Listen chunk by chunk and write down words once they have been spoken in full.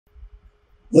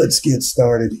Let's get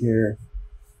started here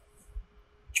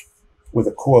with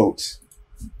a quote.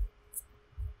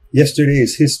 Yesterday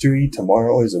is history,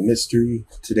 tomorrow is a mystery,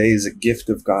 today is a gift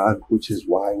of God, which is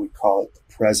why we call it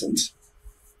the present.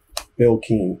 Bill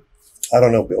Keane. I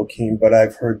don't know Bill Keane, but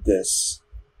I've heard this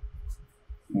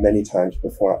many times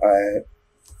before.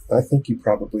 I think you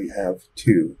probably have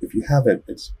too. If you haven't,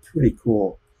 it's a pretty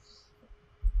cool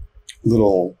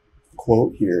little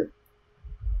quote here.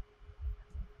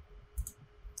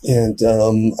 And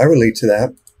I relate to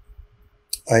that.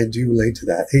 I do relate to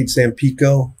that. Hey,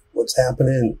 Sampico, what's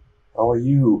happening? How are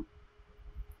you?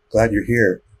 Glad you're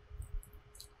here.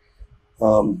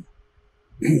 Kind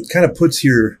of puts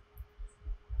you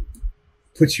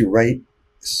right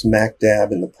smack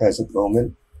dab in the present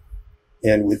moment.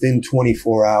 And within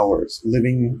 24 hours,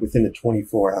 living within a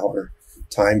 24-hour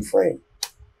time frame.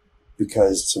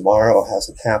 Because tomorrow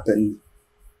hasn't happened.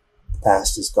 The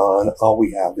past is gone. All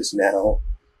we have is now.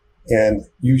 And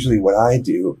usually what I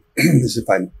do is if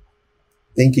I'm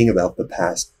thinking about the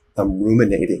past, I'm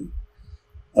ruminating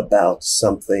about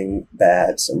something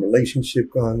bad, some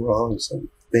relationship gone wrong,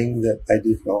 something that I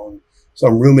did wrong. So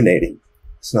I'm ruminating.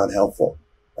 It's not helpful,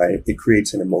 right? It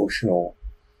creates an emotional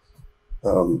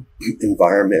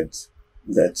environment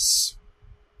that's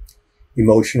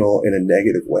emotional in a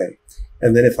negative way.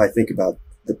 And then if I think about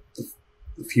the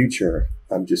future,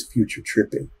 I'm just future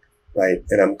tripping. Right?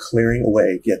 And I'm clearing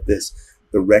away, get this,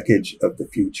 the wreckage of the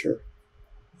future.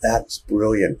 That's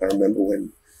brilliant. I remember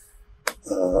when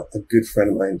a good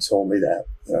friend of mine told me that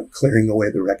I'm clearing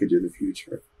away the wreckage of the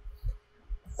future.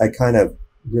 I kind of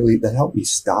that helped me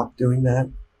stop doing that.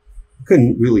 I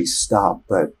couldn't really stop,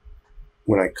 but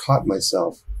when I caught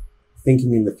myself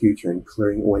thinking in the future and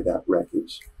clearing away that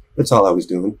wreckage, that's all I was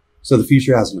doing. So the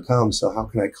future hasn't come, so how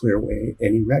can I clear away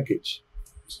any wreckage?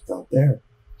 It's not there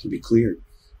to be cleared.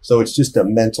 So it's just a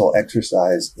mental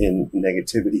exercise in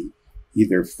negativity,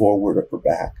 either forward or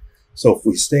back. So if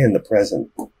we stay in the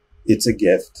present, it's a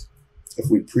gift.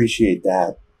 If we appreciate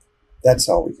that, that's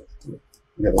all we got to do.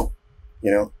 Really,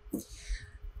 you know?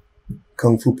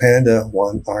 Kung Fu Panda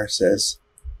 1R says,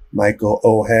 Michael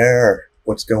O'Hare,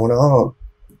 what's going on?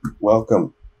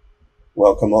 Welcome.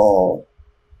 Welcome all.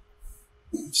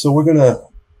 So we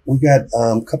got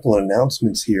a couple of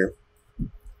announcements here.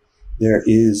 There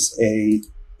is a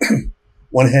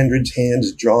 100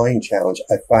 hands drawing challenge.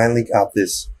 I finally got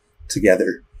this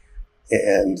together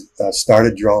and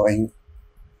started drawing.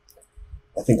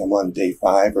 I think I'm on day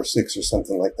 5 or 6 or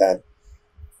something like that.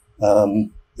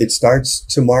 It starts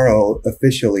tomorrow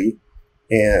officially.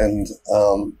 And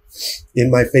in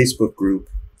my Facebook group,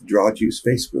 the Draw Juice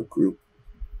Facebook group,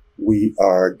 we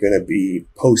are going to be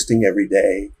posting every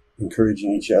day,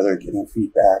 encouraging each other, getting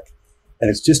feedback.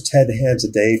 And it's just 10 hands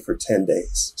a day for 10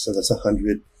 days. So that's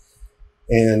 100.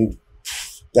 And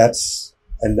that's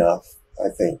enough, I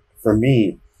think. For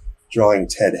me, drawing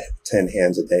 10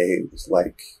 hands a day was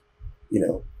like,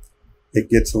 it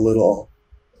gets a little,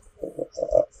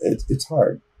 it's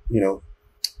hard,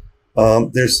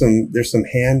 There's some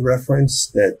hand reference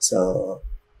that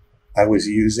I was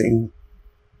using,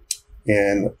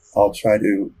 and I'll try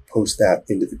to post that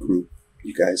into the group,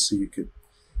 you guys, so you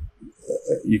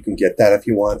can get that if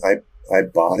you want. I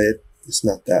bought it. It's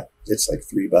not that. It's like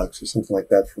 $3 or something like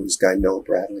that from this guy, Noah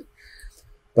Bradley.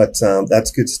 But that's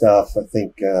good stuff, I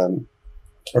think.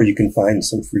 Or you can find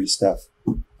some free stuff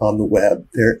on the web.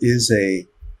 There is a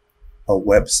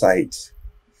website,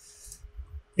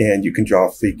 and you can draw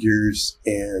figures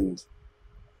and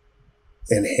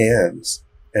hands,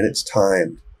 and it's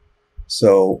timed.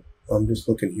 So I'm just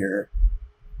looking here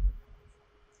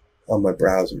on my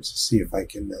browser to see if I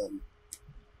can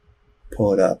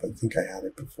pull it up. I think I had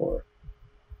it before.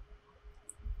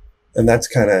 And that's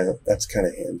kind of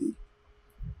handy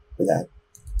for that.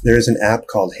 There's an app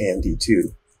called Handy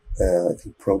too. I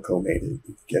think Proco made it.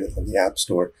 You can get it on the App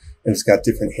Store, and it's got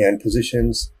different hand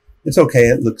positions. It's okay.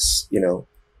 It looks, a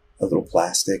little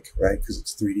plastic, right? Because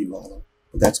it's 3D model,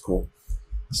 but that's cool.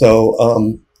 So,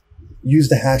 use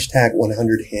the hashtag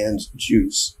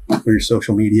 100handsjuice for your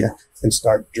social media and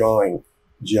start drawing.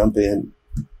 Jump in,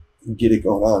 get it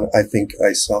going on. I think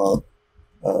I saw,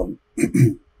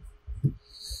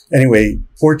 anyway,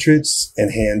 portraits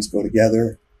and hands go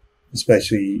together,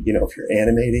 especially, if you're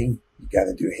animating, you got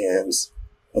to do hands.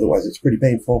 Otherwise, it's pretty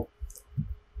painful.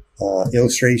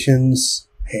 Illustrations,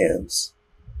 hands.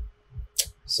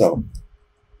 So,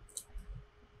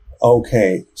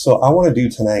 okay. So I want to do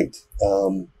tonight,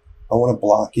 I want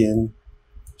to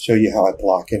show you how I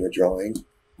block in a drawing,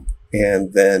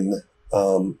 and then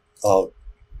I'll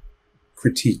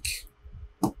critique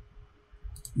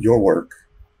your work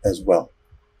as well.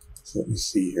 So let me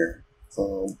see here.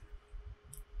 I'll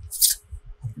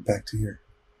get back to here.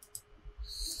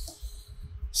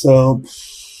 So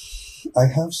I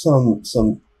have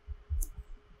some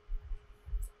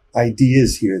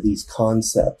ideas here, these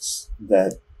concepts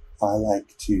that I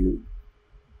like to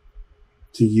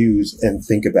use and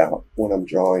think about when I'm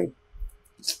drawing.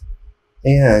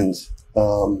 And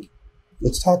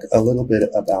let's talk a little bit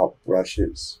about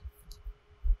brushes,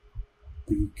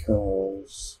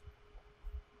 because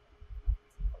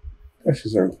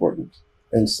brushes are important.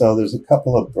 And so there's a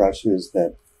couple of brushes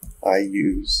that I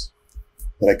use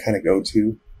that I kind of go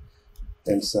to.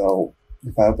 And so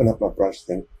if I open up my brush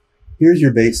thing, here's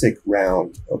your basic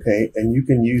round, okay? And you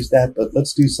can use that, but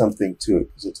let's do something to it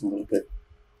because it's a little bit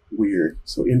weird.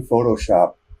 So in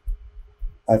Photoshop,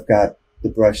 I've got the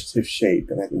brush to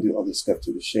shape, and I can do all this stuff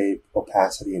to the shape,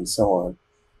 opacity, and so on.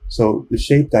 So the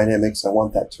shape dynamics, I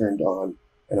want that turned on,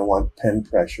 and I want pen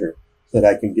pressure so that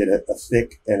I can get a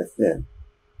thick and a thin,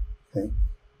 okay?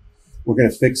 We're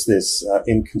going to fix this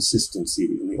inconsistency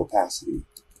in the opacity.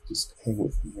 Just hang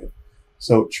with me here.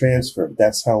 So transfer,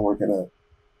 that's how we're going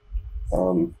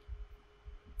to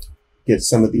get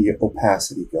some of the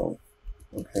opacity going,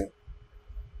 okay?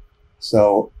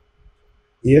 So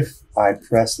if I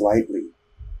press lightly,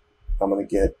 I'm going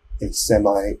to get a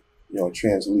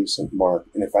translucent mark.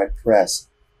 And if I press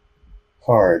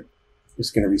hard,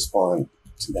 it's going to respond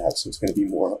to that. So it's going to be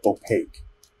more opaque,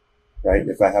 right? And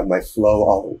if I have my flow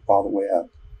all the way up,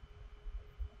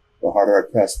 the harder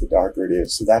I press, the darker it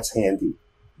is. So that's handy.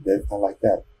 I like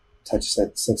that touch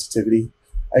sensitivity.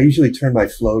 I usually turn my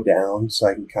flow down so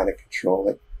I can kind of control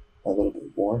it a little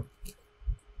bit more.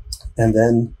 And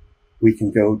then we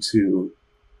can go to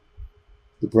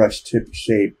the brush tip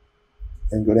shape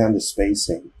and go down to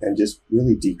spacing and just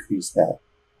really decrease that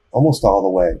almost all the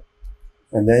way.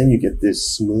 And then you get this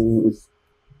smooth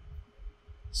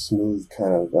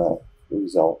kind of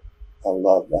result. I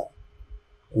love that.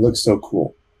 It looks so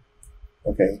cool.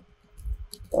 Okay.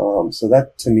 So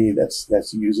that, to me,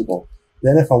 that's usable.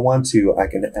 Then if I want to, I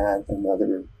can add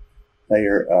another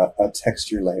layer, a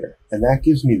texture layer. And that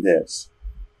gives me this.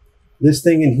 This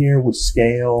thing in here with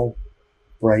scale,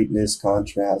 brightness,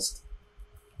 contrast,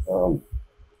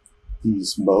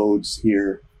 these modes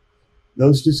here,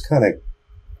 those just kind of,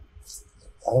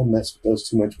 I don't mess with those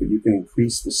too much, but you can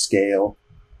increase the scale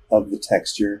of the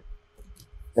texture.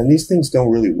 And these things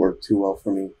don't really work too well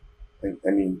for me.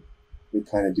 I mean, they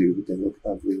kind of do, but they look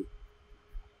ugly.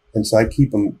 And so I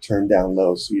keep them turned down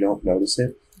low so you don't notice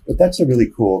it. But that's a really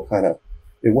cool kind of,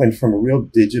 it went from a real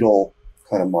digital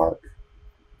kind of mark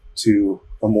to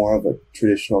a more of a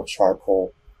traditional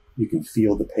charcoal. You can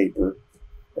feel the paper,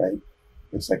 right?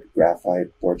 It's like a graphite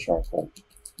or charcoal.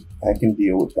 I can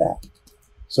deal with that.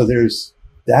 So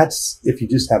that's if you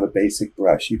just have a basic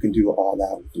brush, you can do all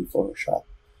that within Photoshop.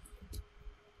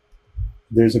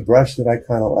 There's a brush that I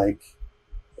kind of like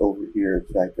over here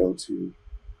that I go to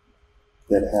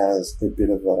that has a bit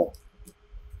of a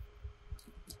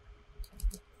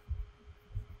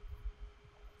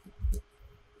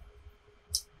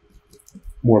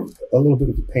a little bit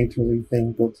of a painterly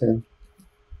thing built in.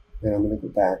 And I'm going to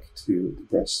go back to the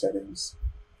brush settings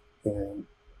and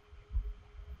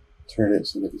turn it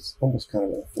so that it's almost kind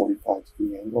of a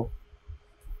 45-degree angle.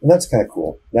 And that's kind of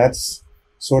cool. That's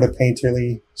sort of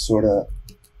painterly, sort of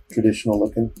traditional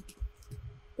looking.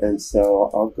 And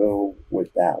so I'll go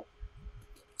with that.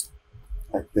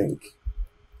 I think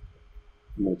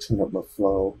I'm going to turn up my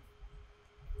flow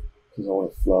because I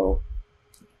want to flow.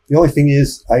 The only thing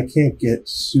is I can't get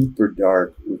super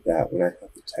dark with that when I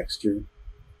have the texture.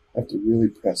 I have to really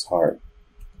press hard.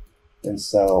 And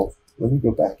so let me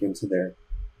go back into there,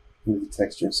 into the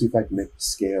texture, and see if I can make the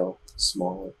scale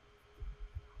smaller.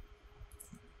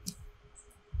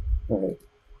 All right.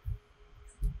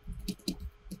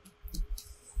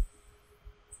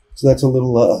 So that's a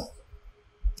little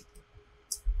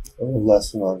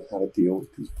lesson on how to deal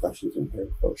with these brushes in here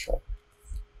in Photoshop.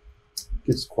 It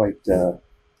gets quite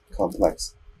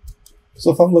complex.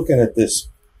 So if I'm looking at this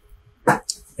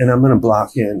and I'm going to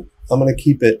block in, I'm going to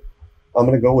keep it, I'm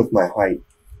going to go with my height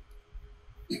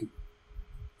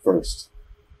first.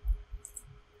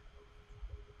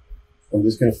 I'm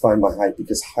just going to find my height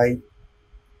because height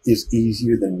is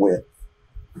easier than width.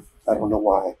 I don't know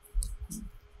why,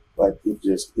 but it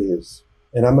just is.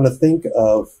 And I'm going to think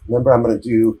of, remember, I'm going to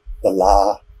do the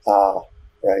la, ah,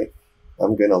 right?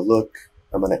 I'm going to look,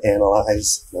 I'm going to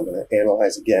analyze, and I'm going to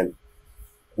analyze again.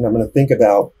 And I'm going to think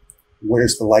about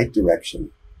where's the light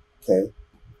direction, okay?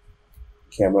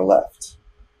 Camera left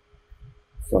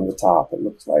from the top, it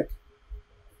looks like.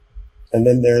 And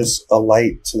then there's a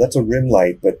light, so that's a rim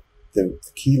light, but the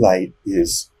key light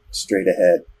is straight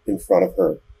ahead. in front of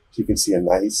her. So you can see a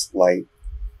nice light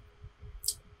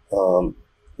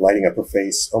lighting up her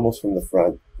face almost from the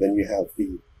front. Then you have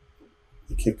the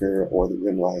kicker or the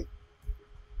rim light.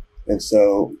 And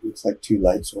so it's like two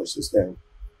light sources there.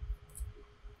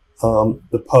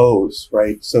 The pose,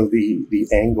 right? So the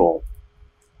angle,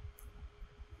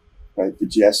 right? The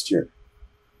gesture.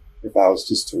 If I was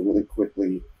just to really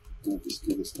quickly, let me just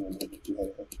do this one.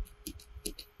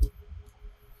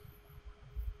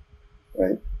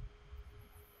 Right?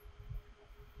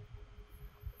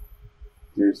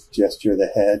 There's the gesture of the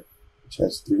head, which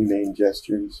has three main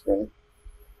gestures, right?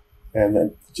 And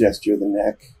then the gesture of the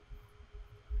neck,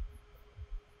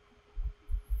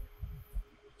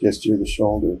 gesture of the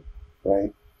shoulder,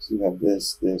 right? So you have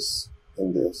this, this,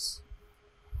 and this.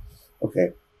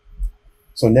 Okay.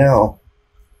 So now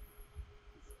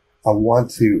I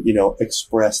want to,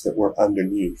 express that we're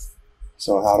underneath.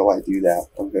 So how do I do that?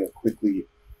 I'm going to quickly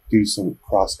do some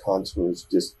cross contours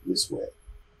just this way.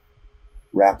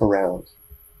 Wrap around.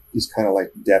 These kind of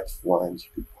like depth lines,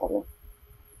 you could call them.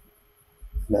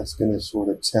 And that's going to sort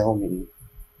of tell me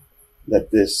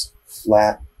that this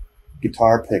flat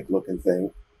guitar pick looking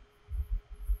thing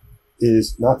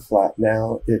is not flat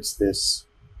now. It's this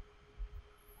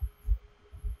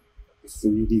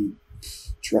 3D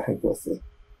triangle thing.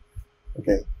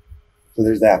 Okay. So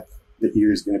there's that. The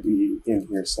ear is going to be in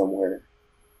here somewhere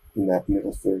in that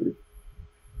middle third.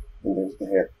 And there's the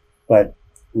hair. But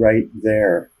right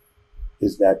there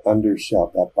is that under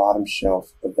shelf, that bottom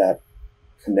shelf of that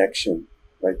connection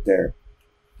right there,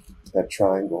 that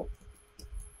triangle.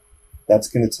 That's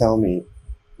going to tell me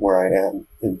where I am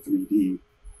in 3D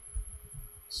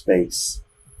space.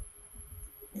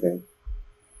 Okay.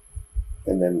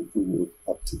 And then we move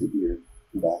up to the ear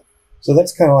and back. So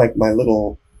that's kind of like my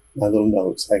little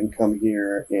notes. I can come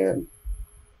here and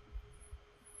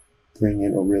bring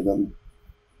in a rhythm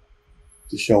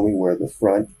to show me where the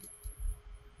front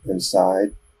and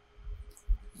side,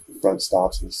 the front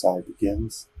stops and the side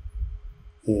begins,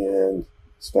 and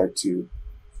start to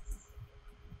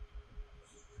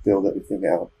build everything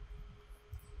out.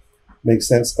 Makes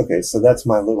sense? Okay, so that's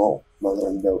my little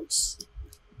notes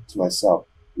to myself,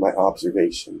 my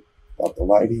observation about the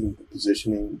lighting, the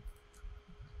positioning,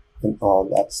 and all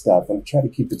that stuff. I'm trying to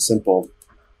keep it simple.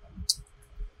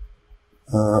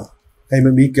 Hey,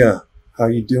 Mamika, how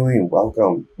are you doing?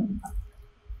 Welcome.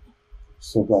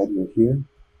 So glad you're here.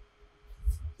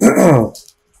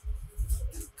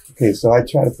 Okay, so I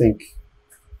try to think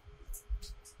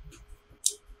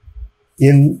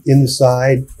in the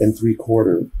side and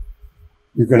 3/4,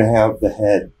 you're going to have the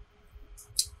head,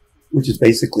 which is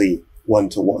basically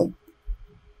 1-to-1.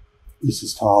 It's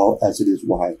as tall as it is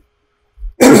wide.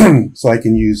 So I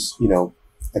can use,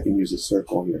 a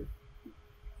circle here.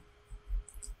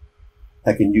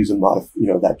 I can use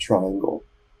that triangle,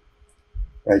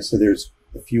 right? So there's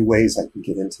a few ways I can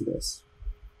get into this.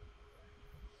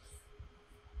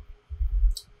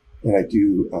 And I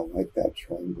like that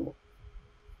triangle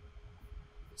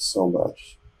so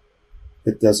much.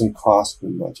 It doesn't cost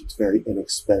me much. It's very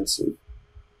inexpensive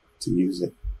to use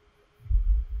it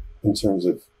in terms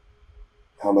of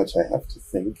how much I have to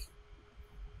think.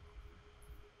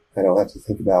 I don't have to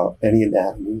think about any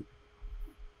anatomy.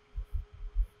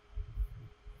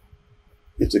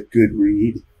 It's a good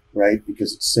read, right?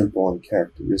 Because it's simple and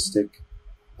characteristic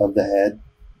of the head.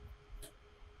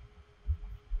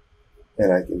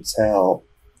 And I can tell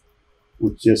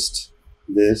with just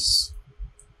this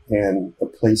and the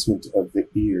placement of the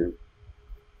ear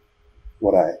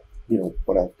what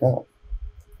I've got.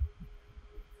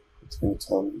 It's going to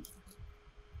tell me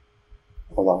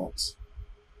a lot.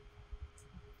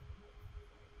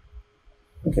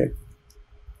 Okay.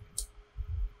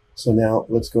 So now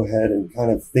let's go ahead and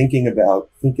kind of thinking about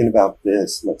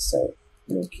this, let's say,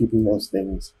 keeping those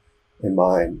things in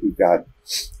mind. We've got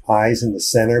eyes in the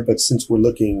center, but since we're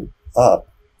looking up,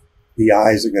 the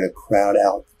eyes are going to crowd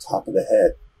out the top of the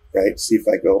head, right? See, if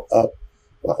I go up,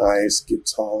 my eyes get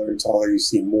taller and taller. You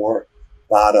see more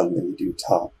bottom than you do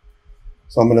top.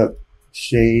 So I'm going to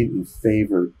shade and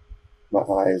favor my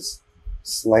eyes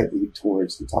slightly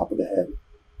towards the top of the head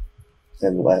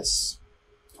and less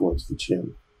towards the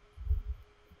chin,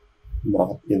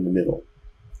 not in the middle.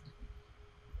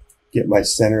 Get my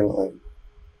center line.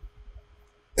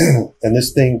 And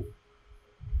this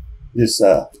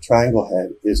triangle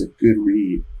head is a good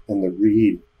read, and the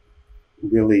read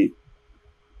really,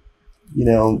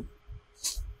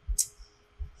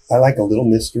 I like a little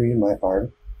mystery in my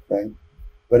art, right?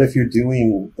 But if you're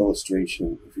doing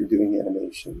illustration, if you're doing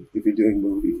animation, if you're doing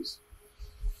movies,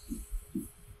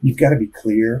 you've got to be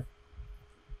clear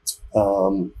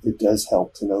It does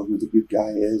help to know who the good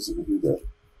guy is and who the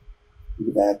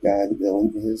bad guy, the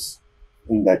villain is,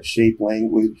 and that shape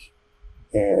language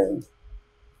and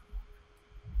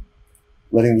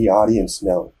letting the audience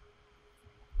know.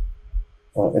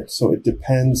 So it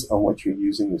depends on what you're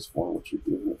using this for, what you're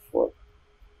doing it for.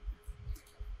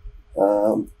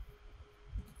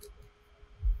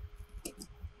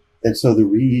 And so the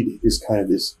read is kind of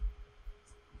this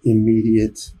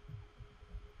immediate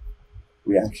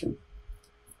reaction.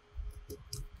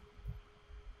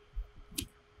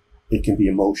 It can be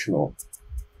emotional,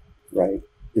 right?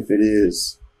 If it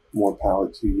is, more power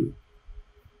to you.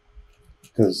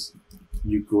 Because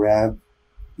you grab,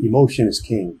 emotion is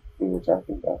king when we're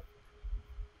talking about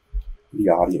the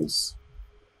audience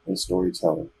and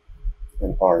storytelling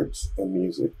and art and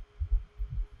music.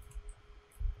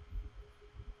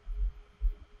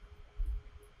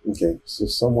 Okay, so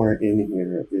somewhere in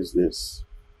here is this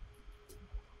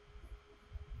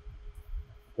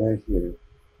right here.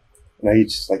 And I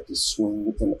just like to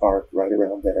swing an arc right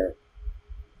around there,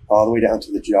 all the way down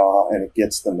to the jaw, and it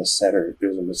gets the masseter.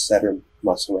 There's a masseter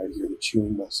muscle right here, the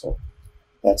chewing muscle.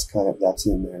 That's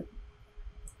in there.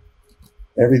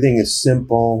 Everything is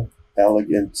simple,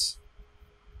 elegant,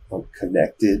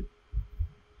 connected.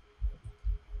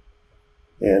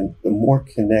 And the more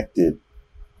connected,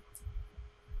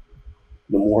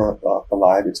 the more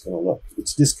alive it's going to look. If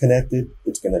it's disconnected,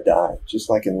 it's going to die. Just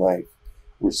like in life,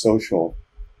 we're social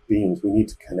beings. We need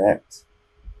to connect.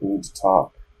 We need to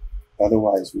talk.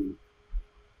 Otherwise,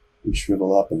 we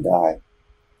shrivel up and die.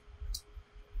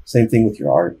 Same thing with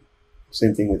your art.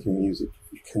 Same thing with your music.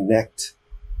 You connect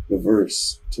the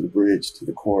verse to the bridge to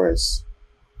the chorus.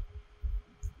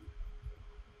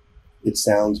 It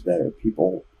sounds better.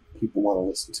 People want to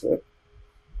listen to it.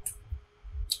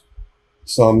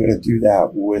 So I'm going to do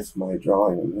that with my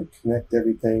drawing. I'm going to connect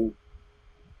everything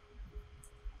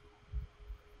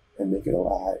and make it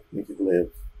alive, make it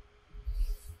live.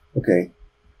 Okay,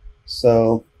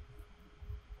 so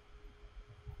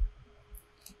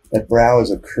that brow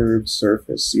is a curved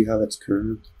surface. See how that's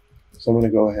curved? So I'm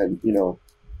going to go ahead and,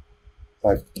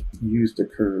 I've used a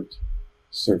curved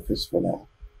surface for that.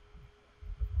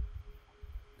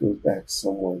 Goes back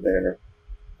somewhere there.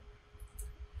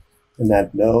 And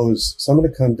that nose, so I'm going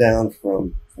to come down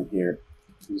from here.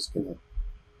 I'm just going to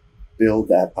build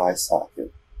that eye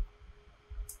socket.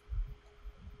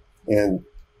 And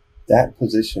that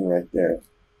position right there,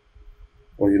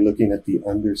 where you're looking at the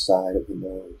underside of the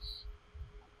nose,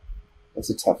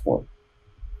 that's a tough one.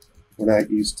 We're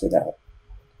not used to that.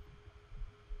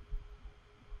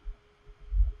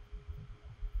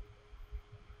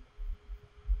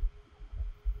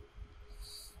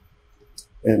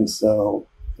 And so,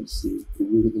 let's see, the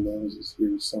root of the nose is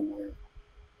here somewhere.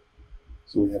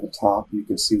 So we have a top, you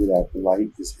can see where that light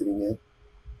is hitting it.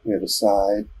 We have a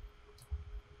side,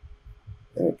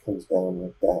 and it comes down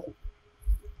like that.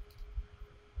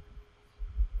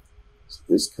 So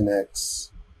this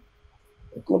connects,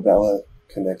 the glabella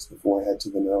connects the forehead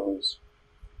to the nose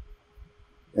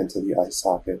and to the eye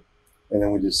socket. And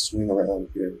then we just swing around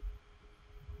here.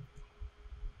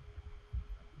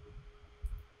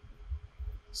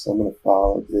 So I'm going to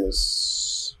follow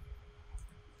this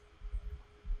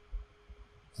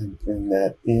and bring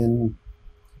that in,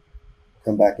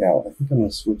 come back out. I think I'm going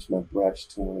to switch my brush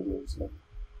to one of those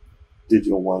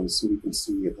digital ones so we can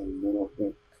see a little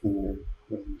bit cleaner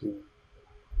what I'm doing.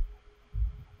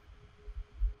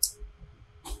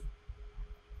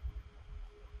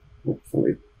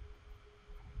 Hopefully.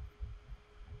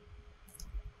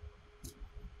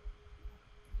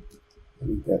 I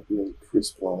need that really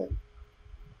crisp line.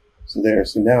 So there,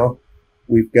 so now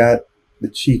we've got the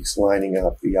cheeks lining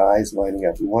up, the eyes lining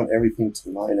up. We want everything to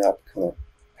line up kind of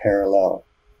parallel.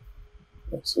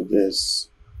 So this,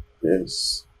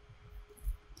 the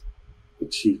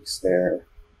cheeks there,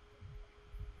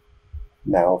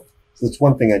 mouth. So that's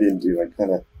one thing I didn't do. I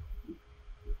kind of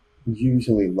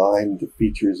usually line the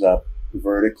features up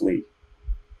vertically,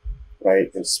 right?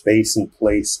 And space and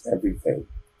place everything.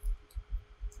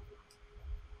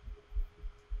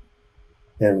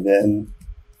 And then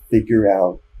figure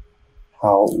out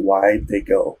how wide they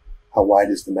go. How wide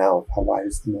is the mouth? How wide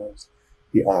is the nose?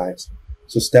 The eyes.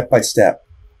 So step by step,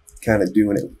 kind of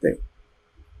doing everything.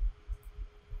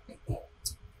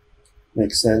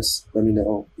 Makes sense? Let me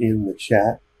know in the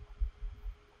chat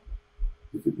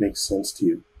if it makes sense to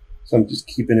you. So I'm just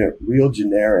keeping it real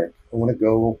generic. I want to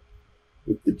go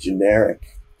with the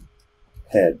generic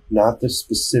head, not the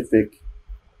specific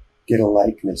get a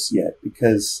likeness yet,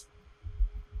 because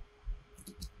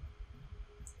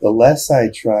the less I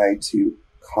try to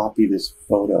copy this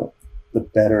photo, the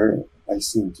better I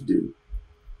seem to do.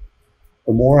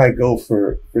 The more I go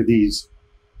for these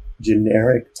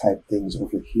generic type things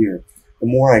over here, the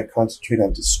more I concentrate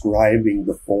on describing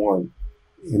the form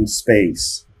in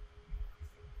space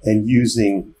and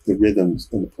using the rhythms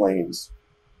and the planes,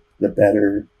 the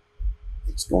better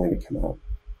it's going to come out.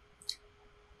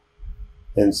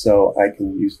 And so I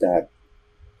can use that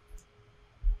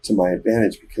to my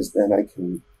advantage, because then I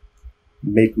can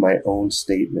make my own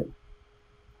statement.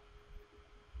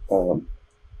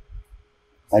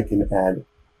 I can add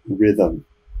rhythm,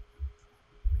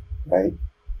 right?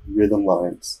 Rhythm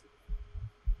lines.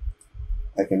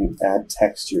 I can add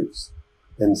textures.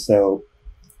 And so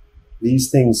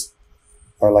these things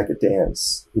are like a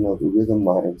dance, the rhythm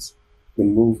lines, the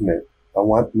movement. I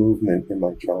want movement in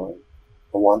my drawing.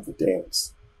 I want the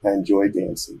dance. I enjoy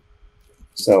dancing.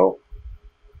 So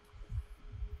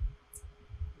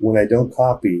when I don't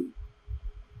copy,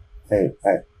 I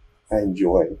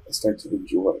enjoy. I start to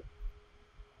enjoy.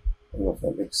 I don't know if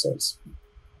that makes sense.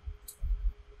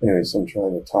 Anyway, so I'm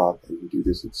trying to talk and do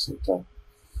this at the same time.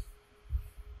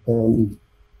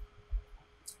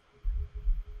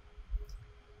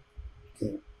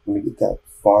 Okay, let me get that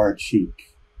far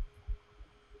cheek.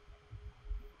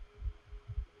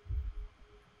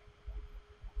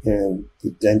 And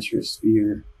the denture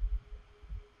sphere.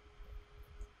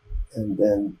 And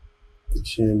then the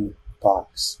chin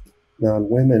box. Now in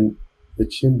women, the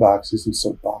chin box isn't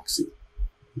so boxy.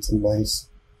 It's a nice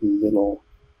little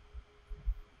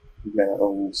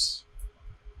round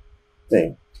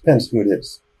thing. Depends who it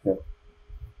is. But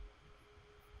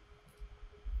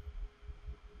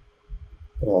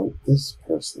on this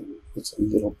person, it's a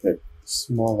little bit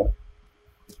smaller.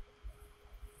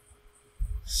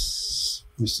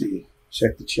 Let me see.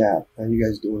 Check the chat. How you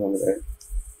guys doing over there?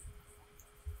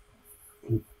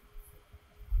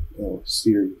 Oh,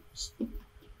 Siri.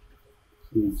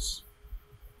 Please.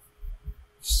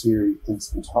 Siri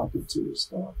thinks I'm talking to her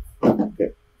stuff.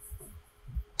 Okay.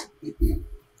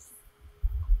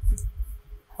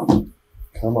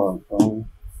 Come on, phone.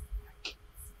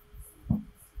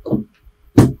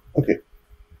 Okay.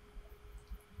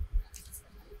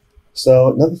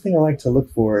 So another thing I like to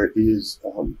look for is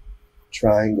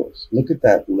triangles. Look at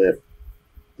that lip.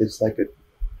 It's like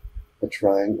a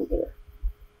triangle there.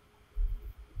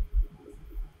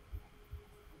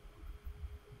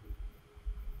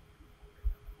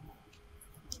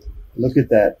 Look at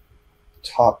that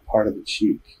top part of the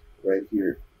cheek right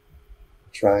here.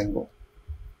 Triangle.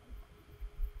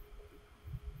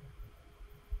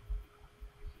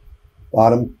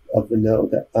 Bottom of the nose,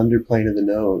 that underplane of the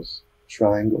nose,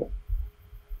 triangle.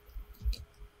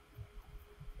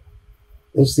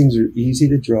 Those things are easy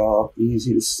to draw,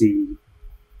 easy to see,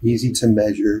 easy to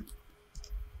measure,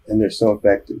 and they're so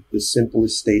effective. The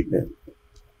simplest statement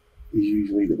is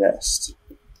usually the best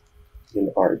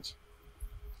in art.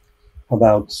 How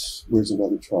about, where's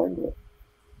another triangle?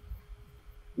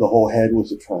 The whole head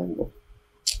was a triangle.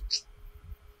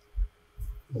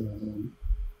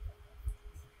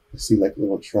 I see like a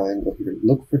little triangle here.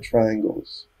 Look for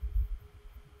triangles.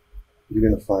 You're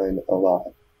going to find a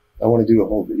lot. I want to do a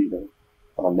whole video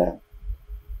on that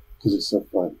because it's so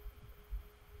fun.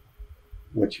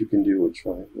 What you can do with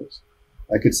triangles.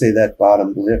 I could say that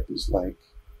bottom lip is like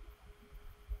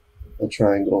a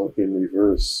triangle in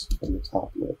reverse on the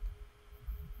top lip.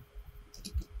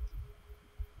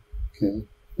 Okay.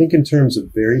 Think in terms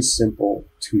of very simple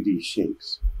 2D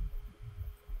shapes.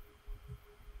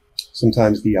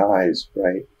 Sometimes the eyes,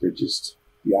 right? They're just,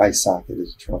 the eye socket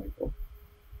is a triangle.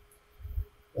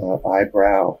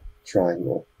 Eyebrow,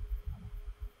 triangle.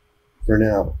 For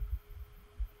now.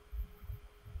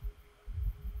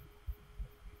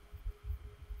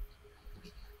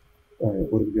 All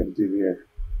right, what are we going to do here?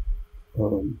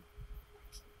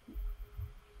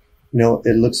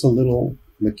 It looks a little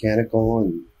mechanical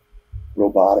and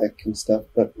robotic and stuff,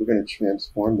 but we're going to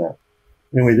transform that.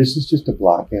 Anyway, this is just a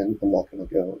block in. I'm not going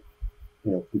to go,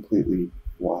 completely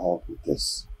wild with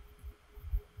this.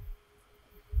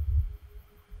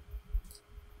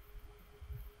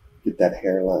 Get that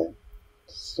hairline.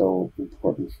 So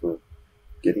important for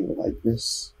getting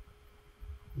lightness.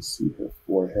 You see her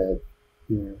forehead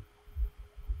here.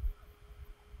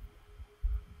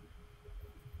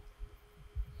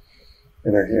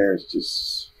 And her hair is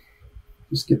just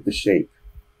get the shape.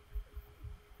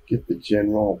 Get the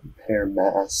general hair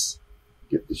mass.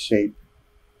 Get the shape.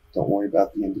 Don't worry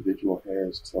about the individual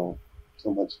hairs till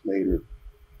much later.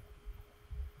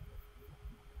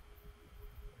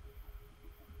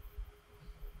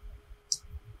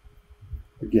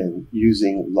 Again,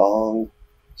 using long,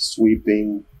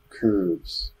 sweeping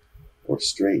curves or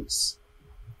straights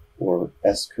or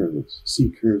S curves, C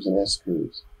curves and S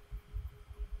curves.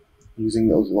 Using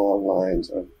those long lines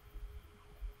are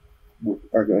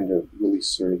going to really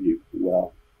serve you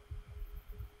well.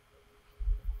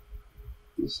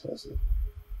 This has a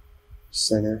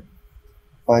center.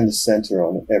 Find the center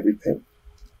on everything.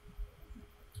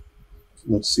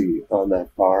 Let's see, on that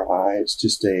far eye, it's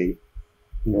just a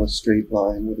straight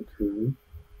line with a curve.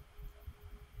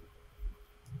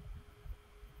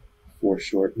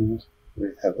 Foreshortened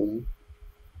very heavily.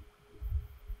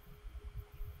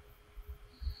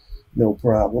 No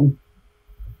problem.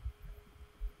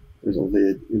 There's a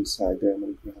lid inside there. I'm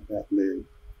going to grab that lid.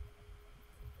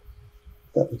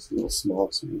 That looks a little small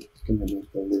to me. I'm going to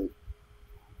make the lid,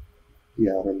 the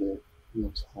outer lid, a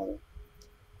little taller.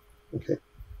 Okay.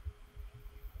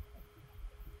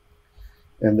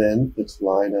 And then let's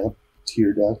line up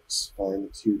tear ducts. Find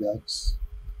the tear ducts.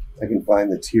 I can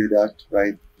find the tear duct,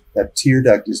 right? That tear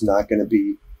duct is not going to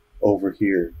be over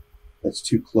here. That's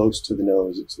too close to the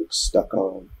nose. It looks stuck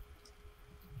on.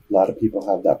 A lot of people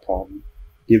have that problem.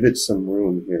 Give it some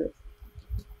room here,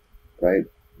 right?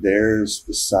 There's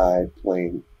the side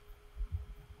plane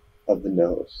of the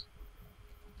nose.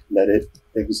 Let it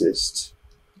exist.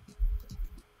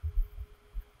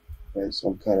 Right, so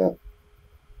I'm kind of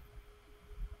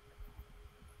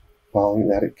following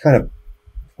that. It kind of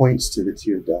points to the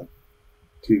tear duct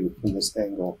too from this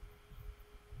angle.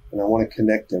 And I want to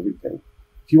connect everything.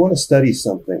 If you want to study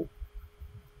something,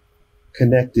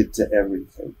 connect it to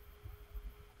everything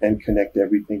and connect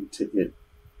everything to it,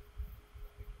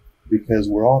 because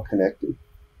we're all connected.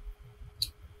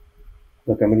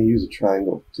 Look, I'm going to use a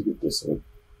triangle to get this in.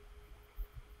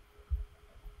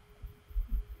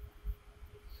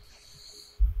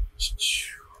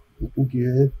 Looking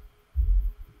good.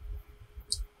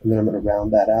 And then I'm going to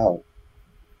round that out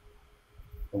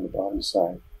on the bottom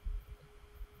side.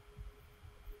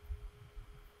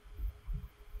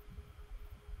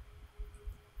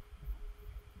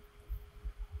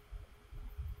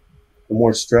 The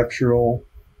more structural,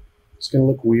 it's going to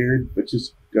look weird, but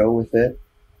just go with it.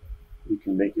 You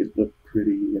can make it look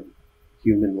pretty and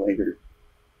human later.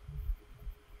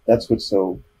 That's what's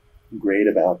so great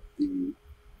about the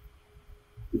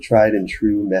tried and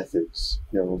true methods.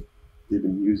 They've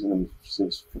been using them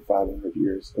for 500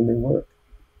 years, and they work.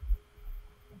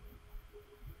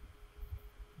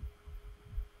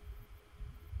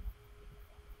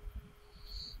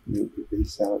 Move your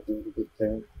base out a little bit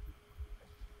there.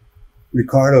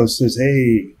 Ricardo says,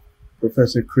 hey,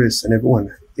 Professor Chris and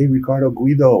everyone. Hey, Ricardo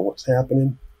Guido, what's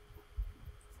happening?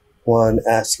 Juan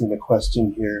asking the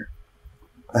question here.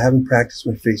 I haven't practiced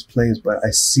my face planes, but I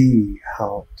see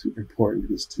how important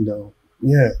it is to know.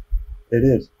 Yeah, it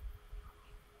is.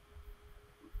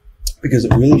 Because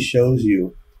it really shows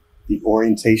you the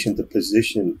orientation, the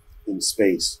position in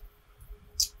space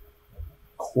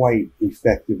quite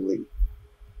effectively.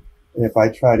 And if I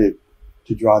try to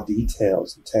draw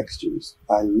details and textures,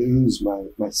 I lose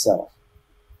myself.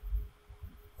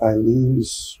 I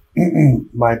lose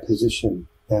my position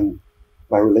and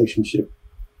my relationship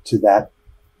to that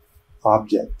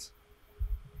object.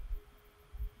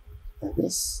 I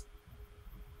guess,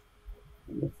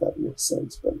 I don't know if that makes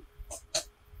sense, but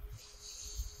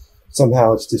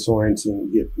somehow it's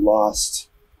disorienting. You get lost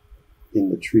in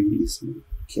the trees and you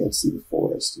can't see the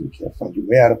forest and you can't find your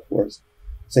way out of the forest.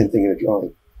 Same thing in a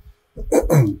drawing.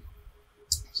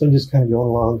 So I'm just kind of going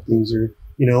along. Things are,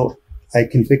 I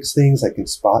can fix things. I can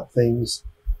spot things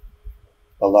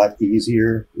a lot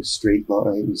easier with straight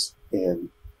lines and,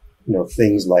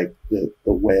 things like the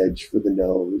wedge for the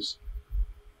nose.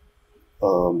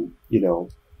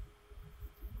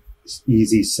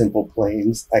 Easy, simple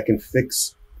planes. I can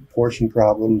fix proportion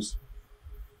problems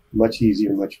much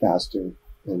easier, much faster.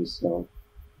 And so,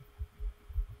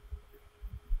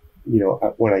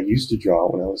 when I used to draw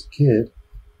when I was a kid,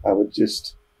 I would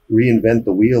just reinvent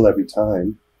the wheel every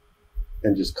time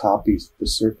and just copy the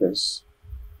surface.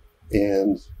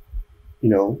 And,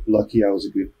 lucky I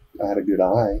had a good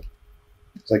eye,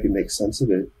 so I could make sense of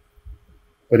it.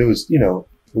 But it was, it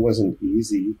wasn't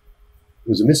easy. It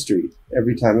was a mystery.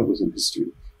 Every time it was a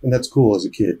mystery. And that's cool as a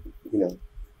kid,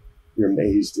 you're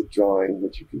amazed at drawing,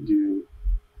 what you can do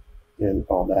and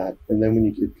all that. And then when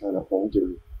you get kind of older,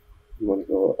 you want to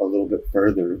go a little bit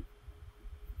further.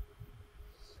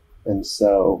 And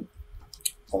so,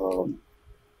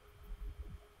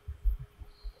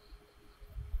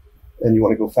 and you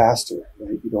want to go faster,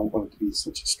 right? You don't want it to be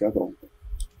such a struggle.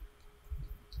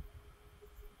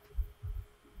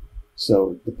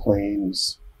 So the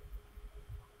planes,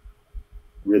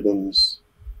 rhythms,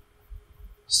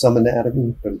 some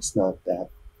anatomy, but it's not that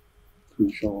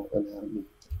crucial anatomy.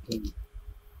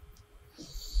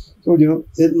 So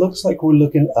it looks like we're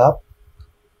looking up,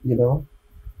 you know,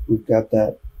 we've got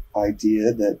that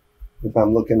idea that if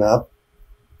I'm looking up,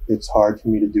 it's hard for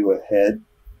me to do a head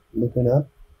looking up,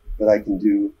 but I can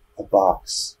do a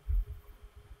box.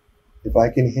 If I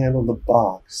can handle the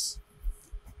box,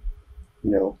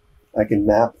 you know, I can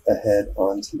map a head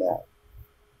onto that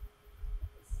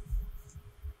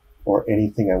or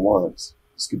anything I want.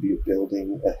 This could be a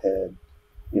building, a head,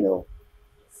 you know,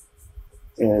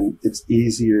 and it's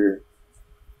easier.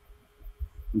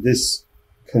 This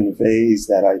conveys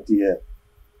that idea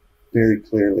very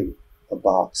clearly, a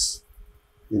box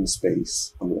in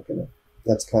space I'm looking at.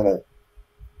 That's kind of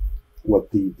what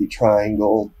the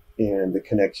triangle and the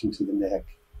connection to the neck,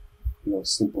 you know,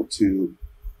 simple tube,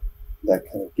 that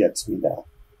kind of gets me that.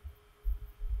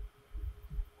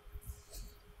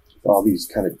 All these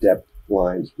kind of depth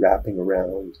lines wrapping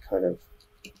around kind of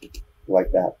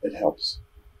like that, it helps.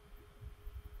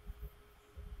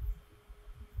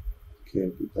 Okay,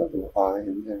 put that little eye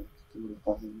in there, put the little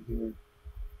eye in here.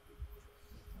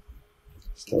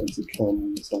 Starting to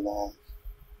come alive.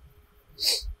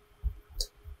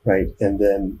 Right, and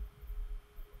then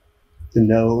the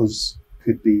nose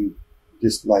could be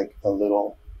just like a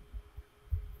little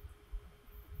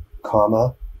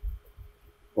comma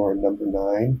or a number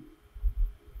 9,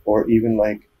 or even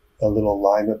like a little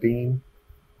lima bean,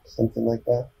 something like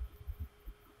that,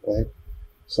 right?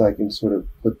 So I can sort of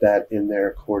put that in there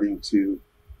according to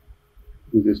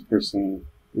who this person,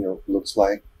 you know, looks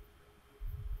like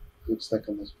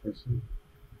on this person.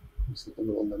 Looks like a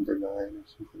little number 9 or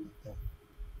something like that.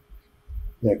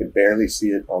 And I can barely see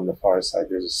it on the far side.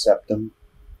 There's a septum,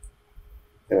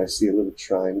 and I see a little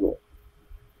triangle,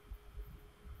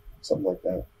 something like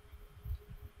that.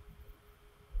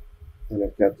 And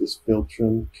I've got this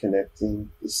philtrum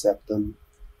connecting the septum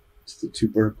to the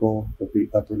tubercle of the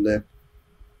upper lip.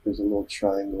 There's a little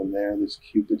triangle in there. There's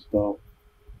Cupid's bow.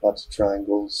 Lots of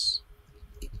triangles.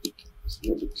 It's a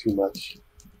little bit too much.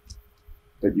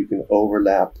 But you can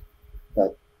overlap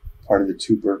that part of the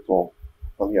tubercle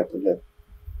on the upper lip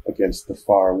against the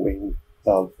far wing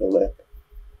of the lip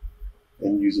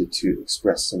and use it to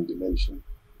express some dimension.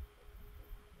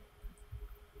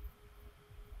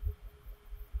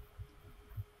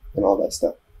 And all that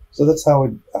stuff. So that's how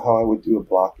I would do a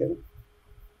block-in.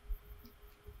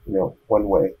 You know, one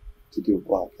way to do a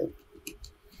block-in.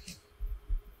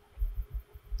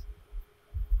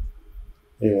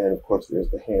 And of course there's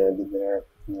the hand in there.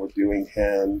 And we're doing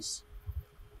hands,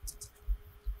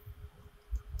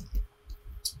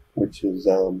 which is,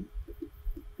 you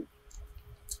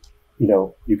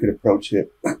know, you could approach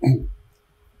it. I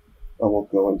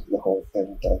won't go into the whole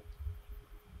thing, but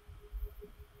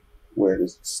where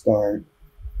does it start?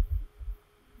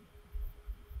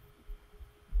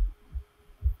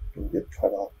 And get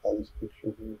cut off by this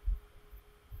picture here.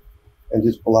 And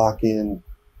just block in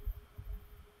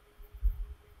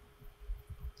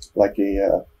like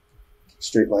a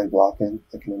straight line block in,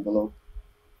 like an envelope,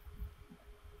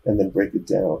 and then break it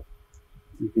down.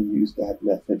 You can use that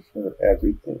method for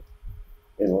everything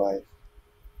in life.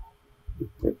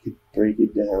 Break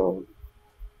it down.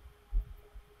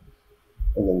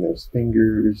 And then there's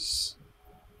fingers.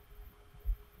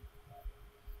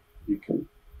 You can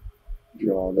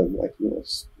draw them like little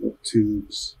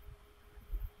tubes.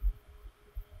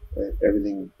 Right?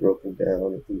 Everything broken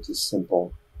down into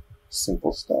simple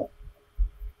stuff.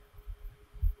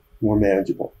 More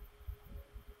manageable.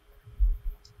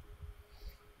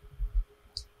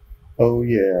 Oh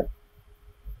yeah.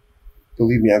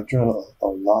 Believe me, I've drawn a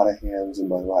lot of hands in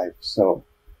my life, so,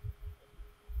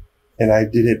 and I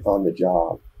did it on the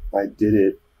job. I did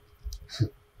it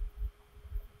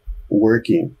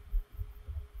working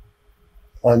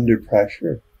under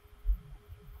pressure,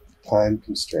 time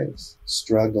constraints,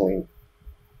 struggling,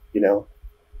 you know.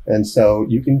 And so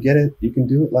you can get it, you can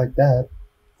do it like that.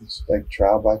 It's like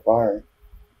trial by fire.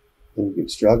 And you can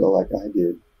struggle like I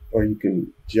did, or you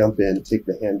can jump in, take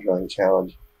the hand drawing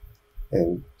challenge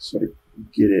and sort of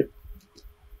get it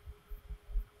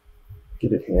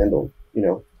handled, you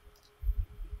know.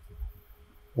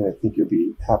 And I think you'll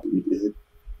be happy you did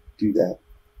do that.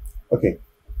 Okay,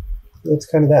 that's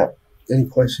kind of that. Any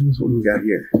questions? What do we got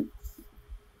here?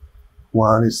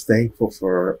 Juan is thankful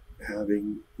for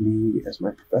having me as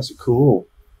my professor. Cool.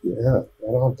 Yeah,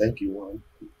 right on. Thank you, Juan.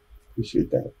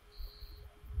 Appreciate that.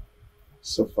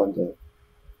 So fun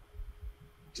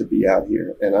to be out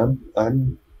here. And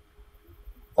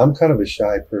I'm kind of a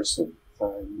shy person.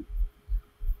 What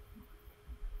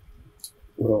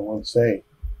do I want to say?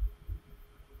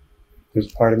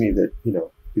 There's part of me that, you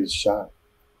know, is shy.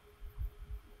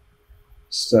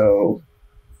 So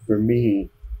for me,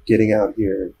 getting out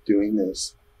here, doing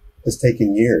this, has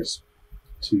taken years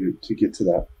to get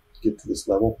to this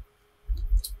level.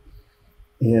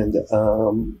 And,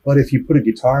 but if you put a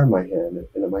guitar in my hand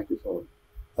and a microphone,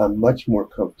 I'm much more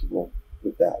comfortable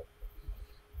with that.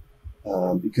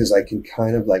 Because I can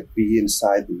kind of like be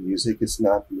inside the music. It's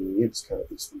not me, it's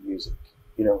the music,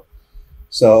 you know?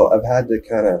 So I've had to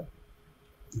kind of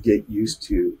get used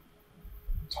to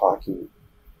talking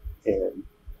and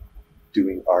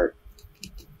doing art.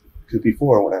 Because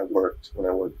before, when I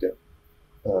worked at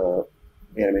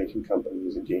animation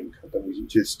companies and game companies, you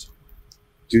just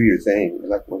do your thing. You're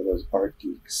like one of those art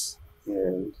geeks,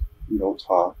 and you don't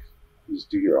talk. You just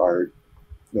do your art.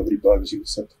 Nobody bugs you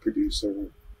except the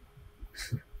producer.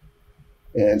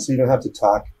 And so you don't have to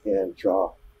talk and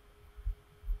draw.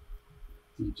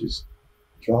 You just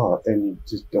draw, and you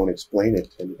just don't explain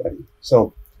it to anybody.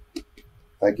 So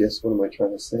I guess what am I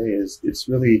trying to say is it's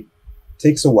really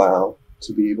takes a while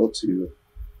to be able to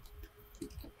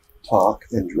talk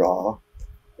and draw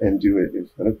and do it in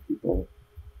front of people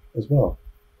as well.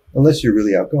 Unless you're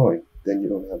really outgoing, then you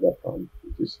don't have that problem.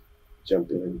 You just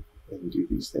jump in and do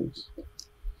these things.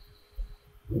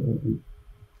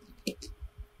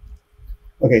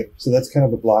 Okay, so that's kind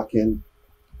of a block-in.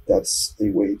 That's a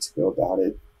way to go about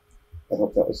it. I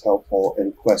hope that was helpful.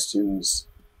 Any questions,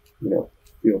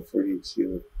 feel free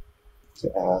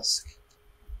to ask.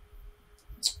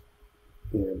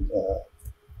 And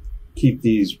keep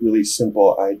these really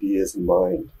simple ideas in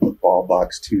mind, the ball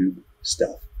box tube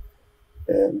stuff.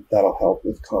 And that'll help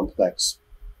with complex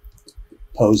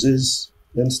poses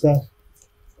and stuff.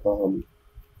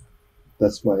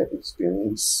 That's my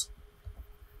experience.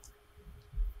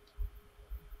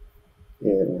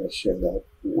 And I share that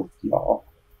with y'all.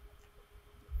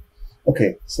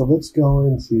 Okay, so let's go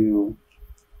into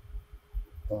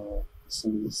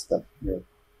some of this stuff here.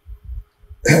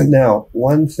 Now,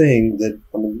 one thing that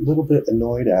I'm a little bit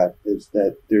annoyed at is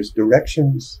that there's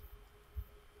directions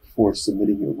for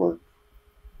submitting your work,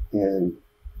 and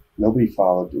nobody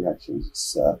followed directions.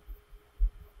 It's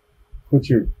put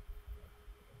your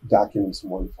documents in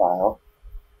one file,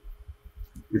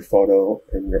 your photo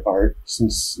and your art,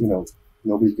 since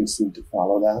nobody can seem to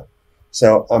follow that.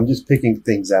 So I'm just picking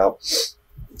things out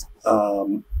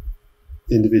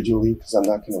individually, because I'm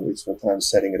not going to waste my time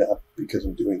setting it up, because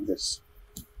I'm doing this.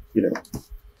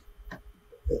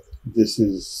 This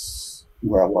is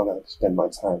where I want to spend my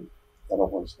time. I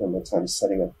don't want to spend my time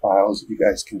setting up files. You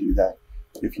guys can do that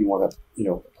if you want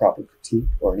a proper critique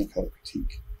or any kind of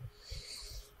critique.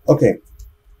 Okay,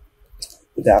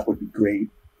 that would be great.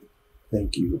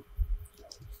 Thank you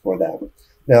for that.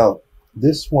 Now,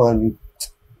 this one,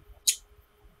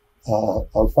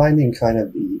 I'm finding kind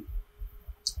of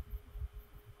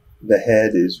the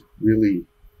head is really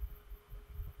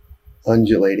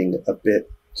undulating a bit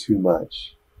too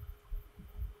much.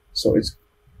 So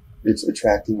it's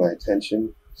attracting my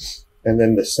attention. And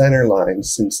then the center line,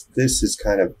 since this is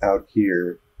kind of out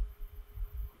here,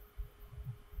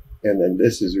 and then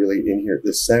this is really in here,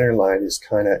 the center line is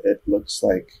kind of, it looks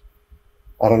like,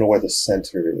 I don't know where the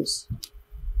center is.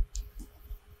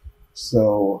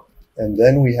 So, and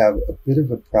then we have a bit of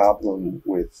a problem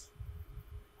with,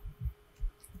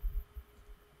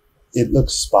 it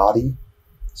looks spotty.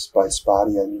 By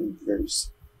spotty, I mean there's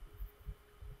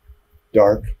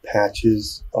dark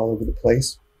patches all over the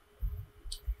place.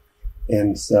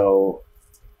 And so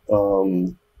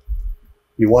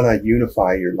you want to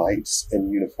unify your lights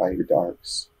and unify your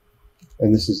darks.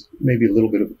 And this is maybe a little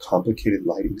bit of a complicated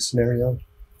lighting scenario,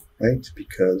 right?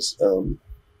 Because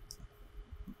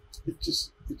it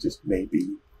just may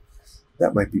be,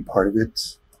 that might be part of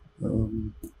it.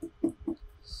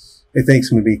 Hey,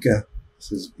 thanks, Mamika.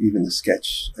 This is even the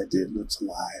sketch I did looks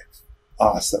alive.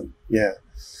 Awesome. Yeah.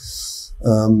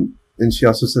 And she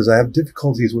also says, I have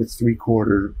difficulties with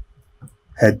 3/4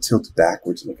 head tilted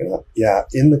backwards looking up. Yeah.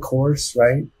 In the course,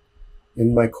 right?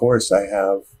 In my course, I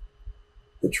have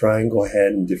the triangle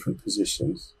head in different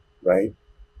positions, right?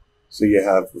 So you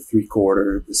have the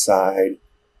 3/4, the side,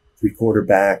 3/4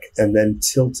 back, and then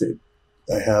tilted.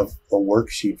 I have a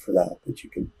worksheet for that you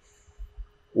can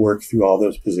work through all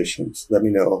those positions. Let me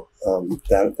know.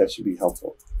 That should be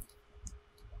helpful.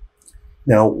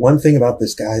 Now, one thing about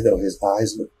this guy, though, his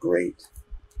eyes look great.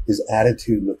 His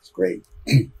attitude looks great.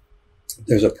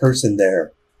 There's a person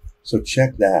there. So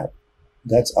check that.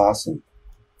 That's awesome.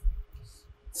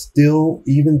 Still,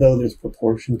 even though there's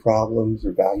proportion problems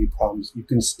or value problems, you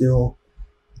can still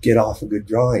get off a good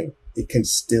drawing. It can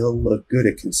still look good.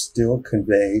 It can still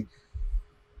convey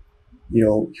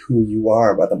who you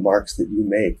are by the marks that you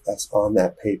make. That's on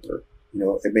that paper.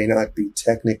 It may not be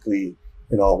technically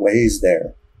in all ways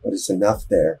there, but it's enough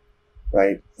there,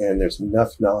 right? And there's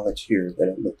enough knowledge here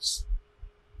that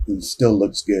it still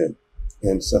looks good.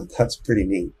 And so that's pretty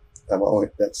neat.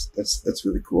 That's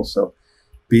really cool. So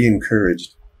be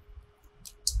encouraged.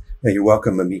 Yeah, you're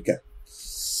welcome, Amika.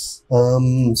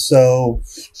 So,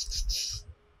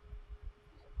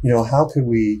 how could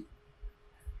we,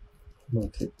 I'm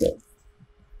going to take that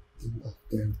up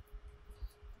there.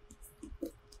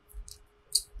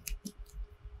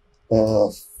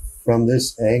 From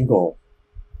this angle,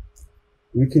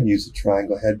 we could use a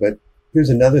triangle head, but here's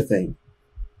another thing.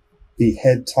 The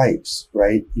head types,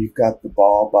 right? You've got the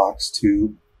ball, box,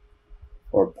 tube,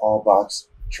 or ball, box,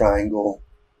 triangle,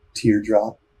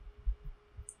 teardrop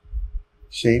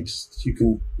shapes that you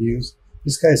can use.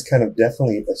 This guy's kind of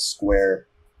definitely a square,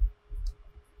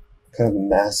 kind of a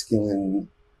masculine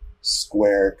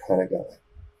square kind of guy.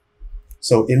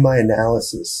 So in my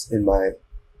analysis, in my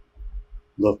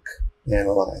look,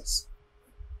 analyze,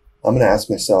 I'm going to ask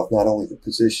myself not only the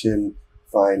position,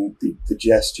 find the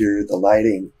gesture, the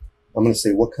lighting. I'm going to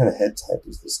say, what kind of head type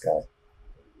is this guy?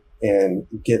 And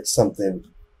get something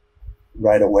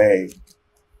right away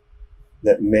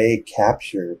that may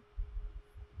capture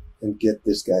and get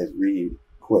this guy's read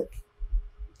quick.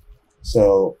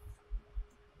 So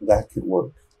that could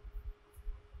work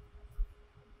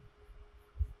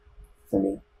for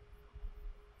me.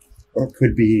 Or it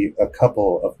could be a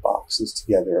couple of boxes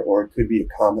together, or it could be a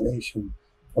combination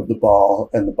of the ball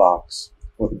and the box,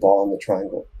 or the ball and the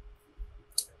triangle.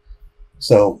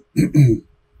 So,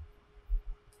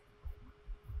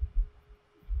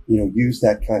 use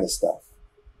that kind of stuff.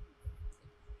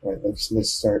 All right,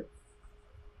 let's start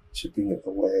chipping it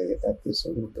away at this a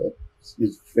little bit.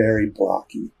 It's very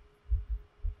blocky.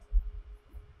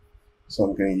 So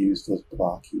I'm going to use those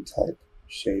blocky type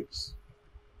shapes.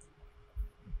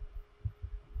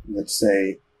 Let's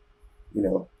say,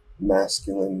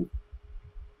 masculine,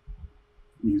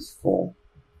 youthful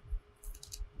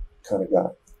kind of guy.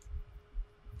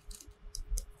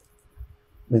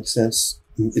 Makes sense?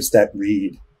 It's that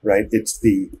read, right? It's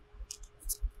the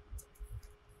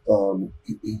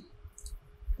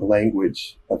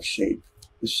language of shape,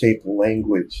 the shape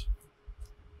language.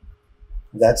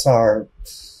 That's our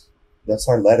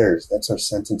letters, that's our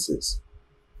sentences,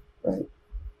 right?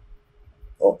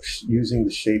 Using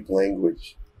the shape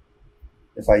language.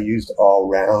 If I used all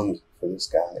round for this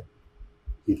guy,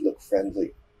 he'd look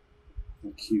friendly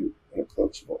and cute and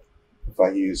approachable. If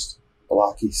I used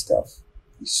blocky stuff,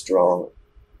 he's strong,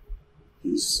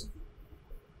 he's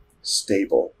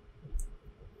stable,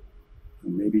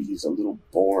 and maybe he's a little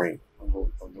boring, a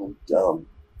little dumb.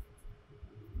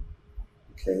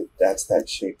 Okay, that's that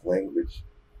shape language.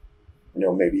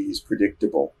 Maybe he's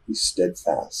predictable, he's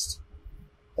steadfast.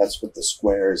 That's what the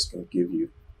square is going to give you.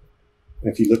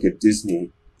 And if you look at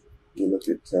Disney, you look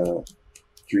at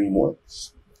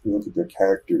DreamWorks, you look at their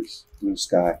characters, Blue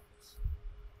Sky,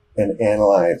 and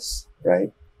analyze,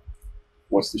 right?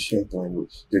 What's the shape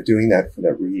language? They're doing that for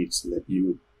that read, so that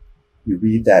you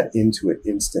read that into it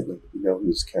instantly. You know who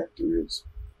this character is.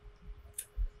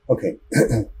 Okay,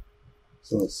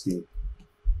 so let's see.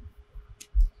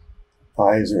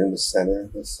 Eyes are in the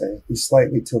center, let's say. He's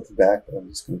slightly tilted back, but I'm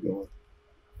just going to go with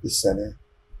the center.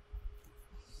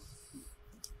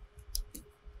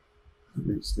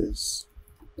 Here's this.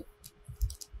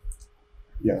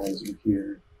 The eyes are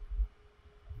here,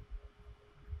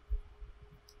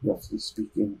 roughly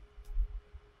speaking.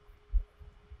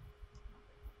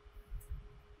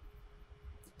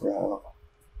 The brow,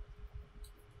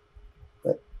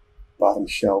 that bottom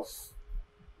shelf,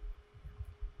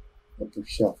 upper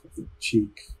shelf of the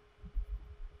cheek.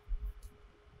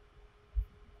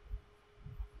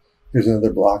 Here's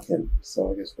another block-in,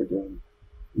 so I guess we're doing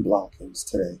block-ins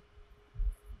today.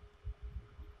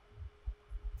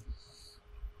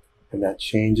 And that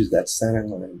changes that center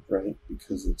line, right?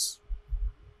 Because it's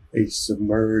a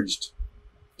submerged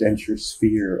denture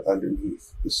sphere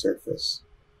underneath the surface.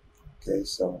 Okay,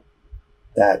 so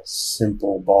that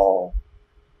simple ball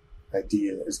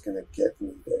idea is going to get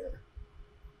me there.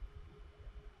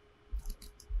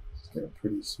 Let's get a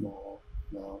pretty small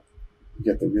mouth. You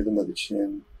get the rhythm of the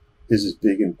chin. This is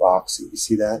big and boxy. You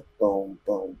see that? Boom,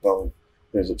 boom, boom.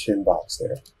 There's a chin box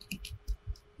there.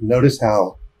 Notice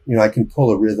how, I can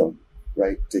pull a rhythm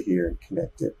right to here and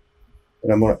connect it.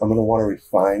 But I'm gonna want to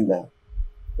refine that,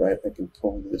 right? I can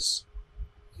pull this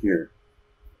here.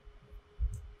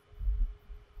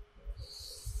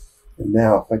 And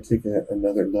now if I take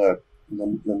another look, let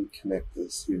me connect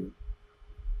this here.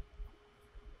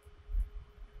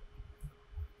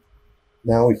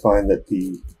 Now we find that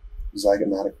the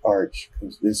zygomatic arch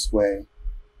comes this way,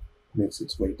 makes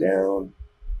its way down,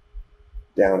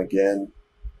 down again,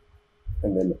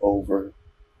 and then over,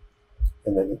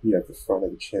 and then you have the front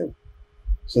of the chin.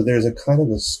 So there's a kind of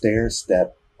a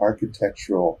stair-step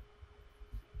architectural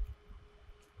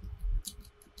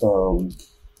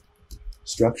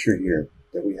structure here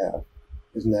that we have.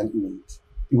 Isn't that neat?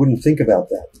 You wouldn't think about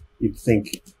that. You'd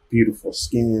think beautiful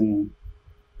skin,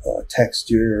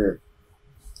 texture,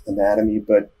 anatomy,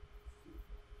 but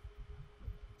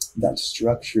that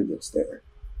structure that's there,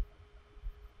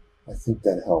 I think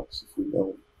that helps if we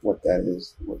know what that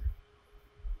is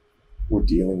we're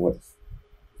dealing with.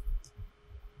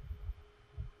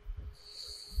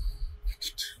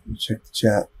 Let me check the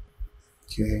chat.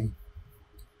 Okay.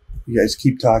 You guys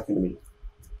keep talking to me.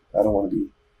 I don't want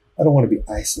to be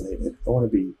isolated. I want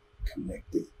to be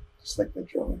connected, just like my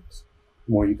drawings.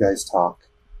 The more you guys talk,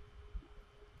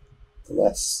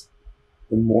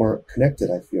 the more connected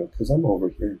I feel, because I'm over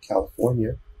here in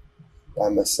California by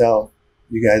myself.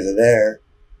 You guys are there,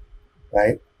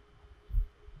 right?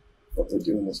 But we're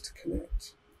doing this to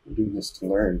connect. We're doing this to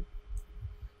learn.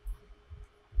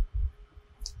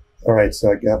 All right,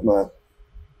 so I got my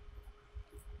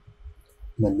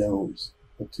nose,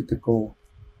 a typical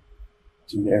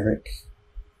generic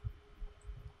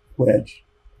wedge,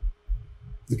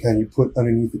 the kind you put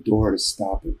underneath the door to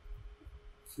stop it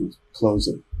from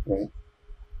closing, right?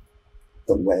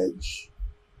 The wedge.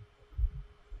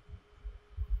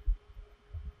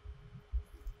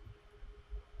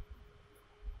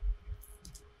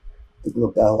 The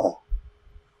glabella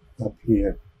up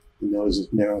here. The nose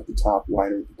is narrow at the top,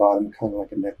 wider at the bottom, kind of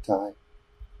like a necktie,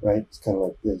 right? It's kind of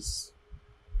like this.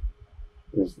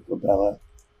 There's the glabella.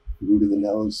 Root of the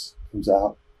nose comes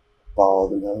out, ball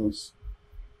of the nose,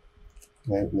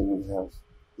 right? And then we have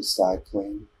the side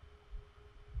plane.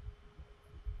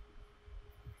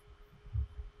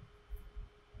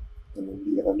 And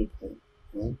then the underplane,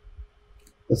 right?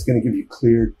 That's going to give you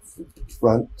clear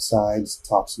front, sides,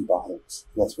 tops, and bottoms.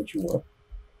 That's what you want.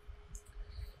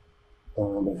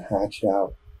 And hatch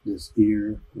out this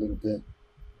ear a little bit.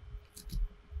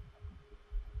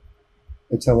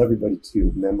 I tell everybody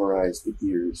to memorize the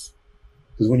ears,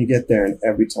 because when you get there and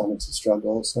every time it's a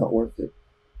struggle, it's not worth it.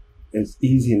 It's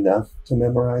easy enough to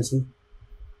memorize it,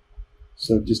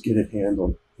 so just get it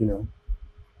handled,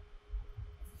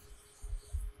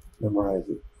 memorize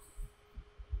it.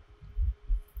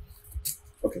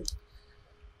 Okay,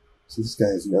 so this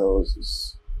guy's nose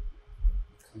is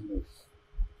kind of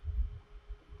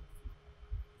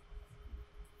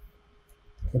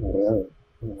whatever,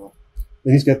 I don't know.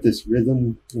 Then he's got this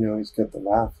rhythm, he's got the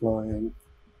laugh line.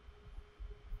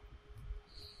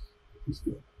 He's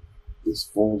got this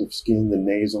fold of skin, the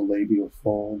nasolabial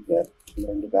fold that I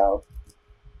learned about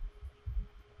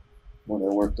when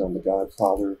I worked on The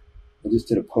Godfather. I just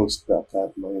did a post about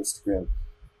that on my Instagram.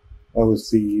 I was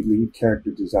the lead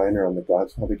character designer on the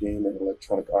Godfather game at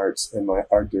Electronic Arts, and my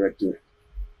art director,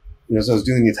 so I was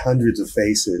doing these hundreds of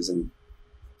faces and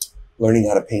learning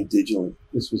how to paint digitally.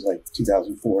 This was like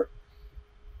 2004.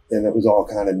 And it was all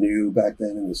kind of new back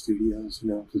then in the studios,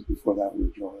 because before that we were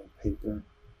drawing on paper.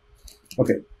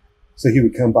 Okay, so he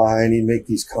would come by and he'd make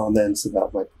these comments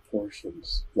about my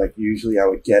proportions. Like usually I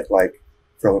would get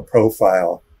from a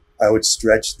profile, I would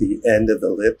stretch the end of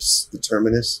the lips, the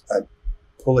terminus, I'd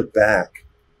pull it back,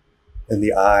 and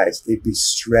the eyes, they'd be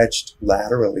stretched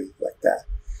laterally like that.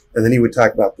 And then he would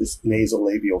talk about this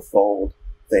nasolabial fold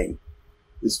thing,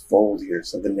 this fold here.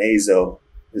 So the naso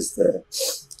is the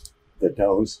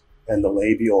nose, and the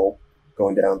labial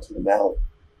going down to the mouth.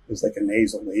 There's like a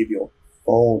nasolabial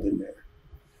fold in there.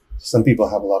 Some people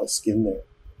have a lot of skin there.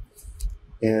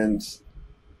 And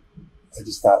I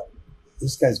just thought,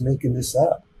 this guy's making this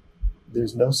up.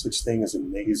 There's no such thing as a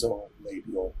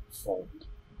nasolabial fold.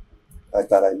 I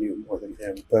thought I knew more than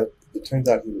him, but it turns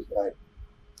out he was right.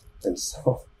 And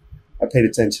so I paid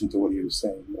attention to what he was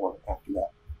saying more after that.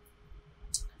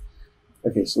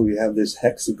 Okay, so we have this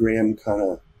hexagram kind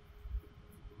of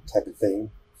type of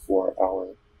thing for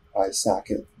our eye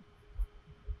socket.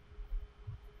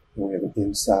 And we have an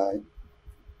inside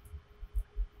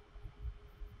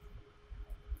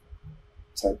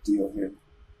type deal here.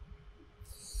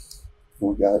 And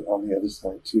we got it on the other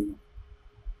side too.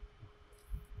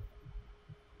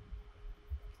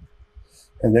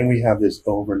 And then we have this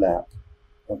overlap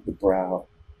of the brow,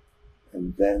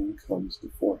 and then comes the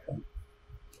forehead.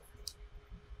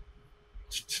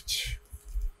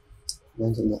 I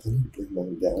need to bring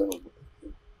mine down.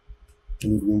 I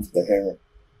need room for the hair.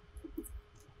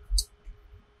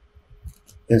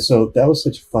 And so that was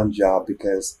such a fun job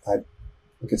because like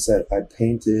I said, I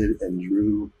painted and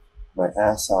drew my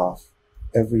ass off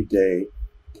every day,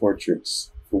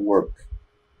 portraits for work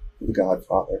for The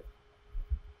Godfather.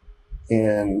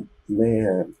 And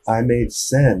man, I made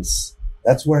sense.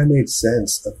 That's where I made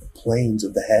sense of the planes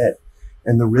of the head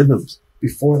and the rhythms.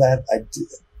 Before that,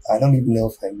 I don't even know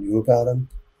if I knew about them.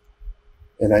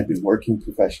 And I'd been working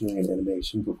professionally in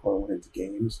animation before I went into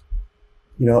games.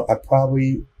 I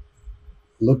probably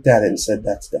looked at it and said,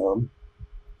 that's dumb.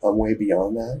 I'm way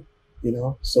beyond that,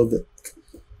 so that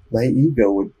my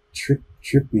ego would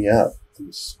trip me up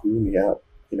and screw me up,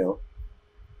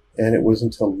 and it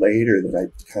wasn't until later that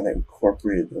I kind of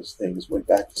incorporated those things, went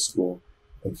back to school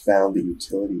and found the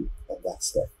utility of that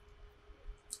stuff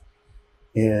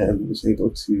and was able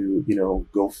to,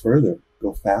 go further,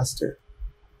 go faster.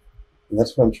 And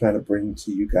that's what I'm trying to bring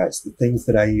to you guys. The things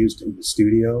that I used in the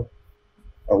studio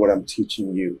are what I'm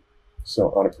teaching you.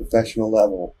 So on a professional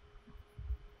level,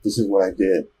 this is what I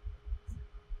did.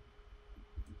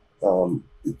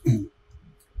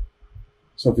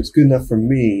 So if it's good enough for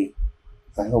me,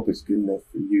 I hope it's good enough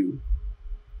for you.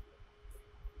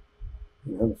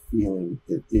 And I have a feeling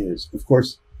it is. Of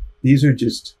course, these are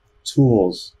just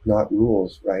tools, not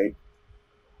rules, right?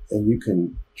 And you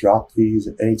can drop these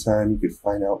at any time. You can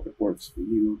find out what works for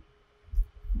you.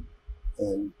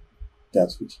 And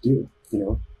that's what you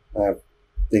do. I have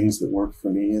things that work for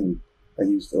me and I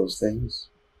use those things.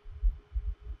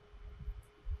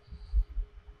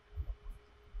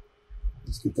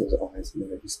 Let's get those eyes in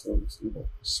there. He still looks a little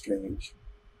strange.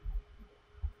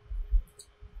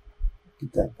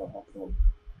 Get that ball going.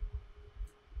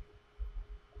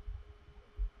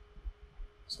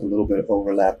 It's a little bit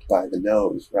overlapped by the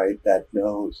nose, right? That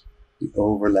nose, the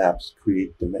overlaps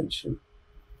create dimension.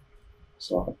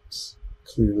 So I'll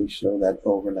clearly show that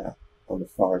overlap on the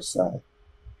far side.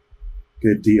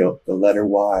 Good deal. The letter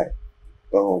Y.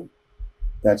 Boom.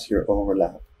 That's your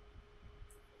overlap.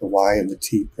 The Y and the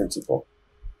T principle.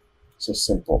 So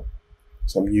simple.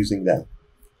 So I'm using that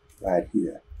right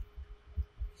here.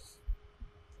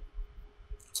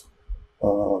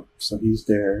 So he's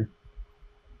there.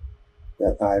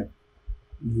 That eye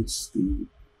meets the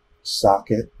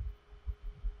socket,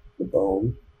 the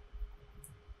bone.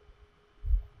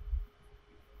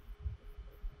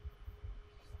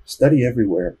 Study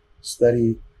everywhere.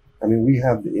 We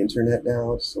have the internet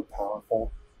now. It's so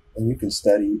powerful. And you can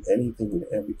study anything and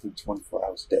everything 24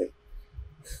 hours a day.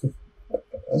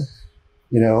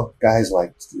 Guys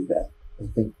like to do that. I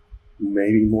think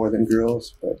maybe more than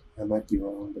girls, but I might be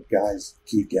wrong. But guys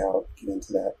geek out, get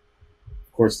into that.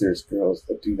 Of course, there's girls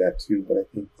that do that too, but I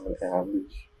think on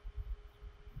average,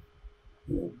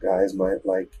 guys might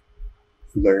like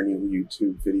learning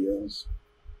YouTube videos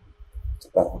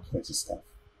about all kinds of stuff.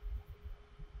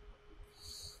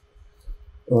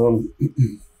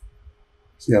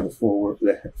 See how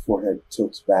the forehead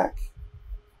tilts back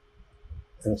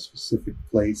in a specific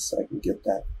place. I can get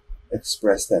that,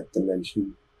 express that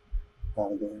dimension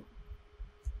out of there.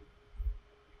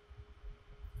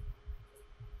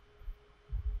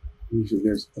 Usually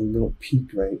there's a little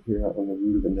peak right here on the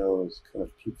root of the nose, kind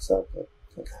of peaks up like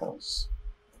a house.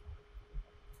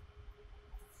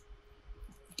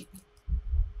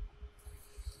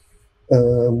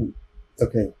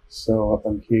 Okay, so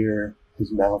I'm here,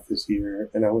 his mouth is here,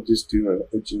 and I would just do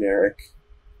a generic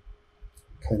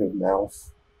kind of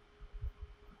mouth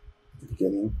at the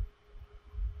beginning.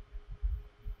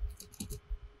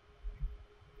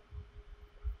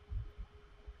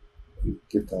 And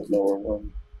get that lower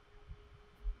one.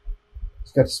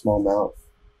 It's got a small mouth,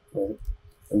 right?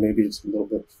 And maybe it's a little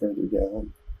bit further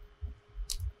down.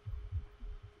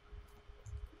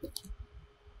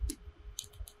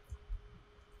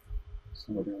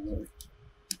 Somewhere down there.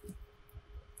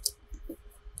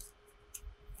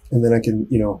 And then I can,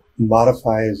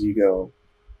 modify as you go.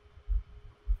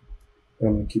 And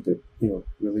I'm going to keep it,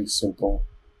 really simple.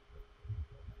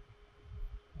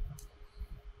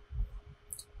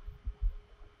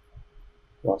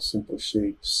 Draw simple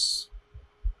shapes.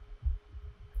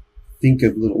 Think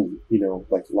of little,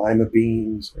 like lima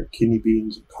beans or kidney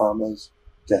beans or commas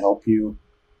to help you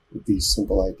with these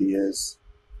simple ideas.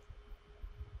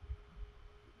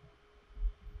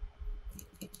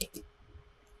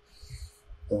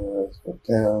 Go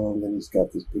down, then he's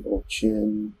got this big old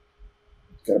chin.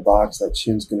 He's got a box. That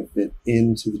chin's going to fit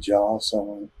into the jaw, so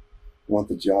I want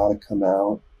the jaw to come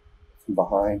out from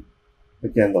behind.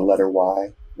 Again, the letter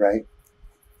Y, right?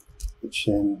 The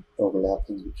chin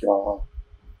overlapping the jaw.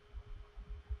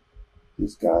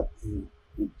 He's got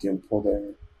a dimple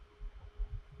there,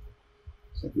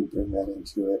 so I can bring that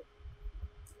into it.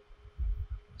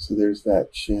 So there's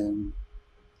that chin.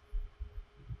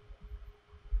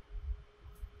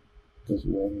 Goes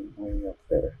way, way up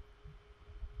there.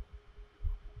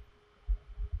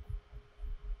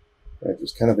 I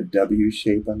there's kind of a W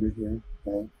shape under here,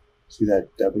 right? See that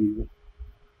W?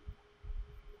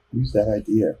 Use that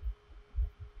idea.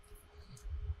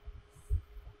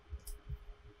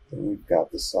 And we've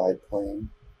got the side plane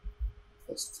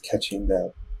that's catching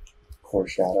that core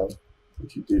shadow,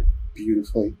 which you did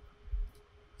beautifully.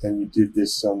 And you did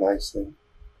this so nicely.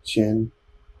 Chin,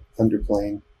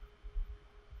 underplane,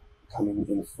 coming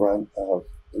in front of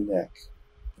the neck.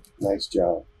 Nice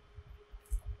job.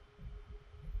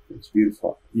 It's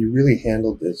beautiful. You really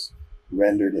handled this,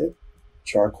 rendered it.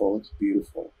 Charcoal, it's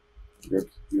beautiful.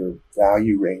 Your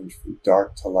value range from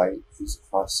dark to light is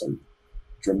awesome.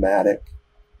 Dramatic.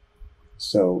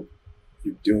 So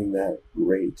you're doing that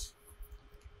great.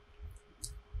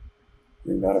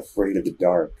 You're not afraid of the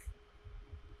dark.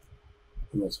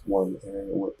 And that's one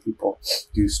area where people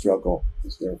do struggle,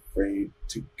 is they're afraid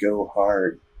to go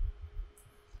hard.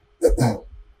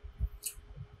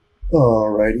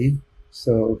 Alrighty,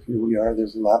 so here we are.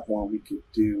 There's a lot more we could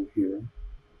do here,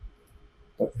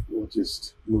 but we'll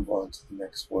just move on to the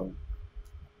next one.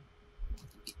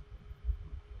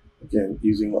 Again,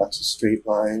 using lots of straight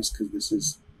lines, because this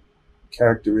is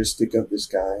characteristic of this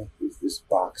guy. He's this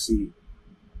boxy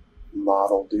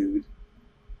model dude.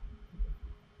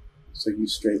 So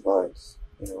use straight lines,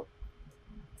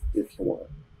 if you want.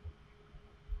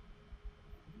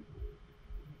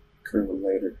 Curve them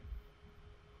later.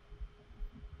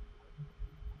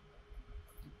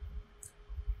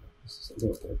 This is a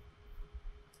little bit.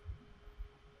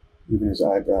 Even his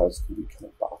eyebrows can be kind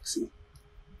of boxy.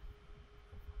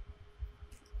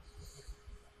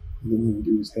 He didn't even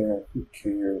do his hair. Who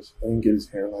cares? I didn't get his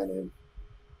hairline in.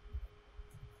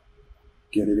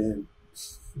 Get it in.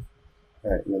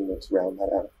 Alright, and then let's round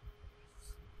that out.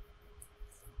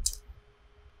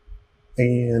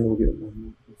 And we'll get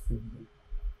one more thing here.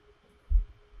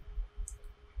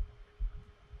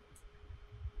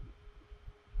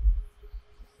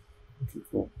 Okay,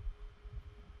 cool.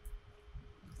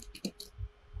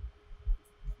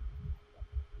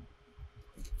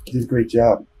 You did a great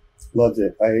job. Loved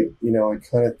it. I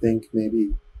kind of think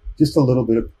maybe just a little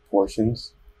bit of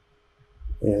proportions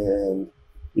and,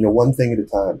 one thing at a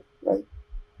time, right?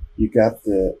 You got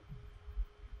the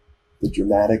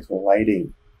dramatic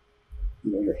lighting.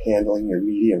 You're handling your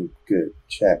medium. Good.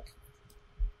 Check.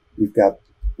 You've got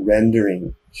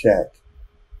rendering. Check.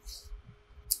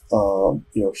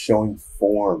 Showing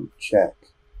form. Check.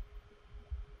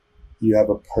 You have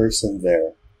a person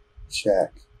there.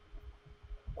 Check.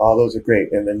 All those are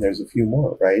great. And then there's a few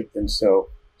more, right? And so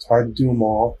it's hard to do them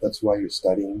all. That's why you're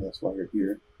studying. That's why you're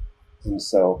here. And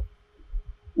so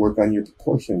work on your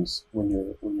proportions when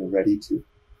you're ready to. You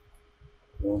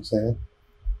know what I'm saying?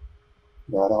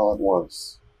 Not all at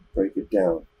once. Break it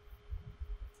down.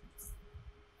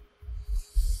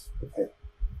 Okay.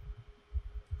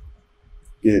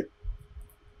 Good.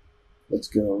 Let's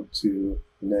go to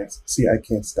the next. See, I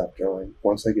can't stop drawing.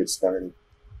 Once I get started,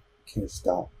 I can't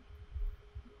stop.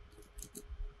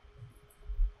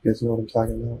 You guys know what I'm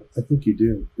talking about? I think you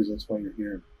do, because that's why you're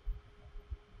here.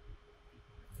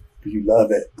 Because you love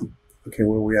it. Okay,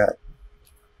 where are we at?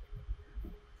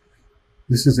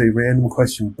 This is a random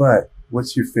question, but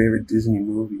what's your favorite Disney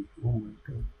movie? Oh my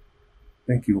God.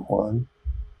 Thank you, Juan.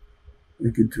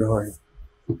 Very good drawing.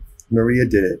 Maria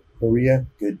did it. Maria,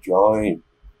 good drawing.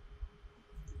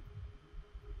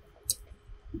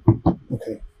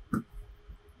 Okay.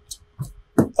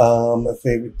 My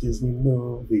favorite Disney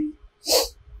movie.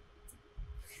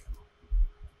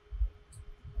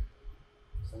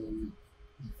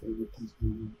 Favorite Disney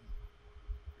movie.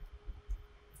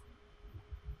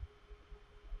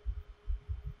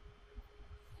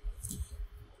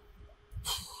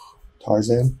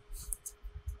 Tarzan?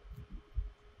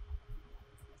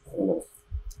 I don't know.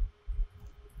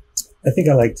 I think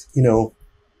I liked,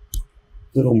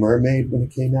 Little Mermaid when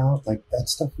it came out. Like, that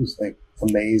stuff was, like,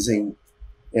 amazing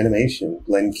animation.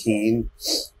 Glenn Keane,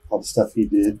 all the stuff he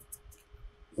did.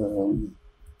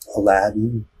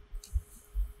 Aladdin.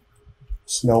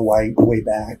 Snow White way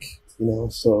back,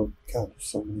 so, God, there's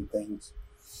so many things.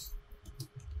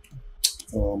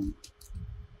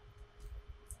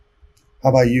 How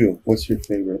about you? What's your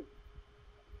favorite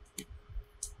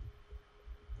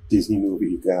Disney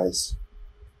movie, you guys?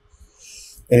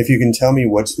 And if you can tell me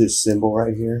what's this symbol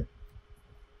right here,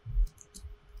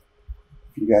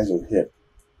 if you guys are hip,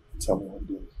 tell me what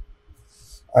it is.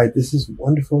 All right, this is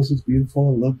wonderful. This is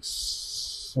beautiful. It looks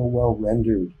so well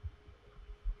rendered.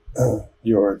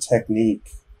 Your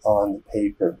technique on the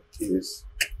paper is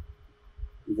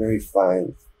very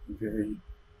fine, very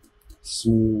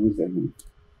smooth and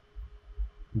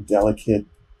delicate.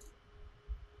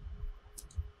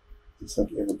 It's like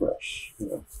airbrush,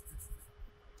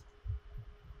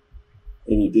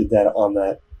 and you did that on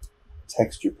that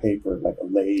texture paper, like a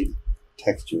laid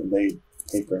texture. Laid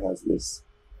paper has this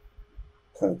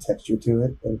kind of texture to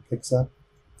it that it picks up.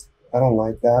 I don't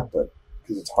like that, but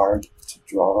because it's hard to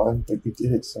draw on, but you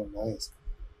did it so nice.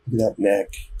 Look at that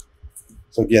neck.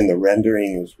 So again, the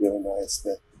rendering is really nice.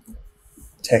 The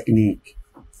technique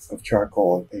of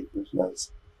charcoal on paper is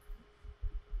nice.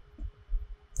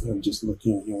 I'm just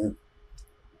looking here.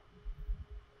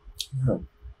 Yeah.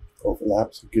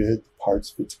 Overlaps are good. The parts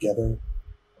fit together.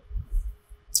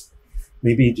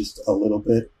 Maybe just a little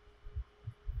bit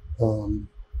kind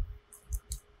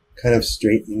of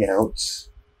straightening out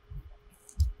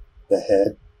the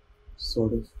head,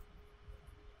 sort of.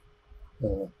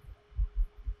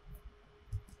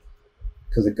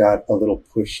 Because it got a little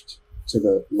pushed to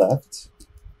the left.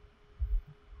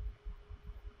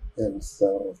 And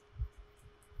so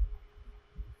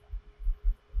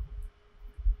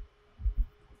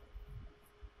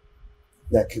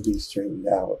that could be straightened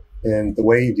out. And the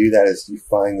way you do that is you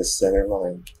find the center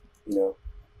line,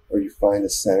 or you find the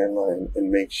center line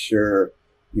and make sure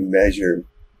you measure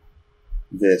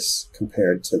this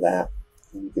compared to that.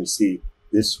 And you can see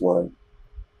this one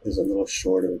is a little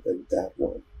shorter than that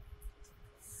one.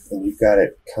 And you've got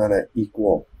it kind of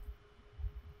equal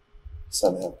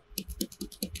somehow.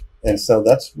 And so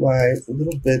that's why a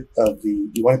little bit of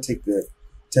you want to take the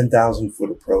 10,000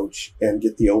 foot approach and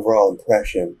get the overall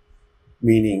impression,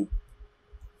 meaning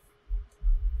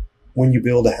when you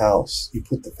build a house, you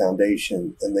put the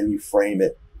foundation and then you frame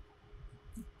it.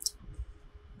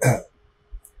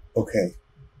 Okay.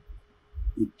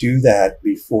 You do that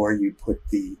before you put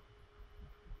the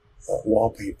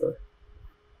wallpaper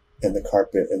and the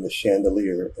carpet and the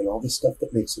chandelier and all the stuff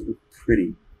that makes it look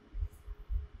pretty.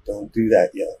 Don't do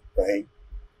that yet, right?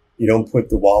 You don't put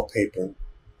the wallpaper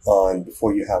on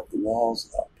before you have the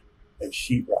walls up and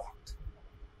sheetrocked,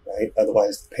 right?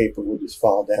 Otherwise the paper will just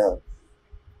fall down.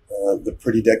 The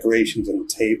pretty decorations on the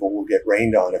table will get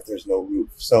rained on if there's no roof.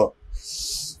 So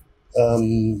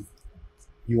you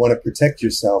want to protect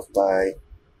yourself by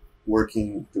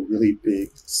working the really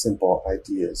big, simple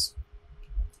ideas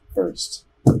first.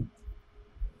 Okay,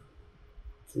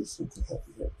 something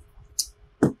happy here.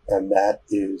 And that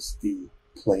is the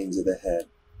planes of the head,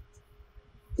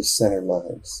 the center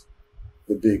lines,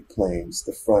 the big planes,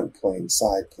 the front plane,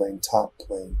 side plane, top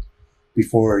plane,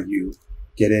 before you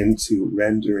get into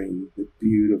rendering the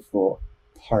beautiful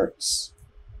parts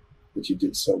that you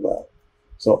did so well.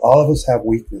 So all of us have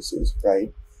weaknesses,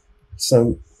 right?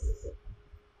 Some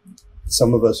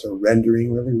of us are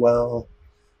rendering really well.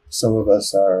 Some of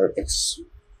us are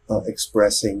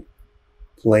expressing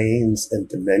planes and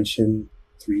dimension,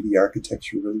 3D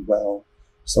architecture really well.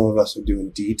 Some of us are doing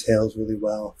details really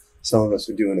well. Some of us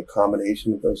are doing a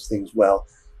combination of those things well,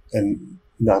 and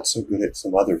not so good at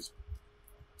some others.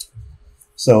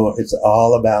 So it's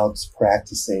all about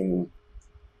practicing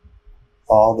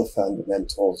all the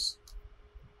fundamentals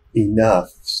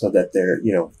enough so that they're,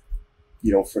 you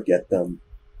don't forget them.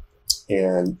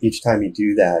 And each time you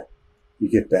do that, you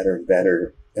get better and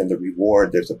better. And the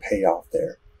reward, there's a payoff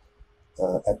there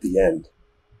at the end.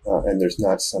 And there's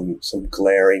not some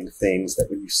glaring things that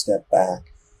when you step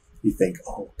back, you think,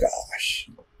 oh gosh,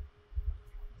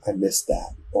 I missed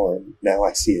that. Or now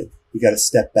I see it. You got to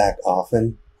step back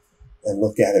often and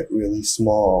look at it really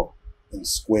small and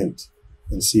squint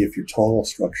and see if your tonal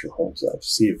structure holds up,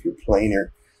 see if your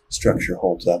planar structure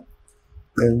holds up.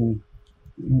 And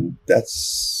that's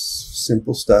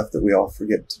simple stuff that we all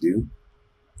forget to do.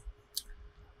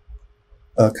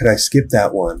 Could I skip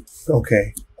that one?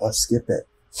 Okay, I'll skip it.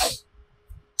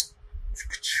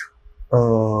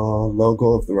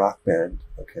 Logo of the rock band.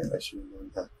 Okay, I should have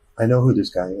known that. I know who this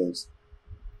guy is,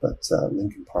 but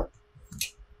Linkin Park.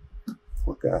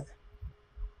 Poor guy.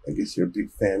 I guess you're a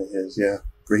big fan of his. Yeah,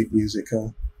 great music, huh?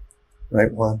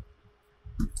 Right, Juan?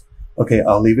 Okay,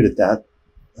 I'll leave it at that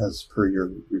as per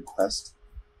your request,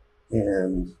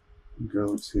 and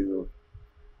go to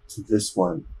this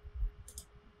one.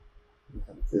 We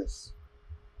have this.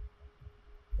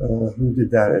 Who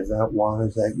did that? Is that Juan?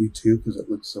 Is that you too? Because it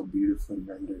looks so beautifully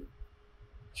rendered.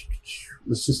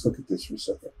 Let's just look at this for a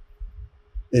second.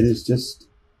 It is just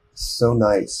so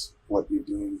nice what you're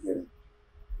doing here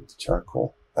with the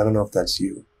charcoal. I don't know if that's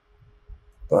you,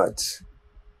 but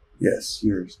yes,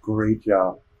 yours. Great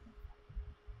job.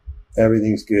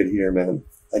 Everything's good here, man.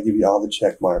 I give you all the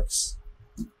check marks.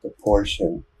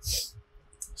 Proportion,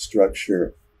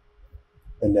 structure,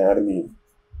 anatomy,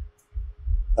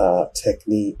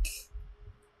 technique,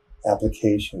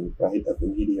 application, right, of the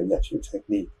medium. That's your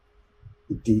technique.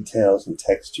 The details and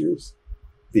textures,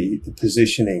 the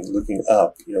positioning, looking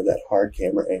up, that hard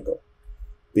camera angle.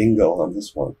 bingo on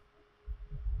this one.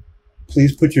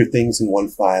 Please put your things in one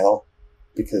file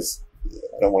because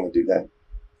I don't want to do that.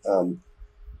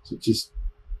 So just,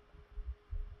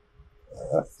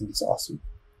 I think it's awesome.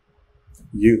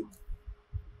 You.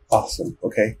 Awesome.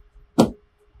 Okay.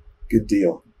 Good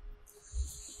deal.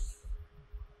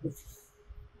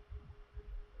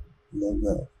 Love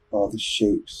that. All the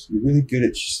shapes. You're really good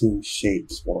at seeing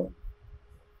shapes, Juan.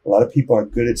 A lot of people are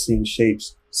good at seeing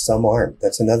shapes. Some aren't.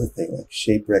 That's another thing, like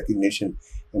shape recognition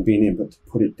and being able to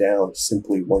put it down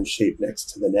simply one shape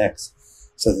next to the next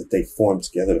so that they form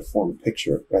together to form a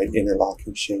picture, right?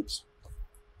 Interlocking shapes.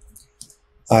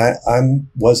 I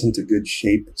wasn't a good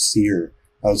shape seer.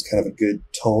 I was kind of a good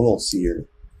tonal seer.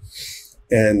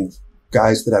 And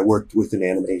guys that I worked with in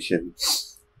animation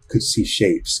could see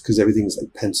shapes because everything's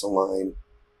like pencil line.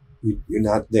 You're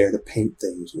not there to paint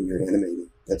things when you're animating.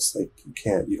 That's like,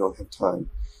 you don't have time.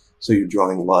 So you're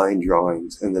drawing line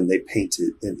drawings and then they paint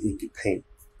it in ink and paint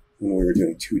when we were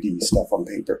doing 2D stuff on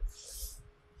paper.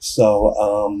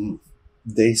 So,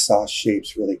 they saw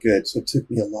shapes really good. So it took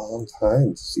me a long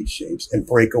time to see shapes and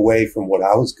break away from what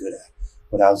I was good at.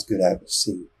 What I was good at was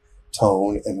seeing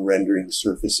tone and rendering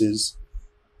surfaces.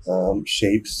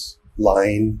 Shapes,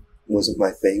 line wasn't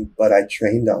my thing, but I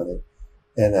trained on it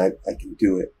and I can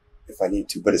do it if I need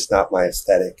to, but it's not my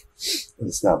aesthetic and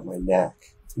it's not my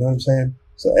knack. You know what I'm saying?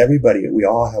 So we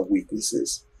all have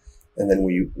weaknesses, and then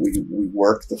we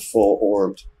work the full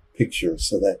orbed picture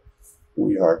so that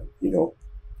we are,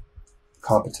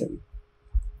 competent,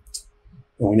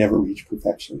 and we never reach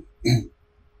perfection.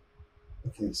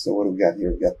 Okay, so what do we got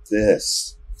here? We got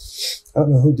this. I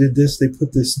don't know who did this. They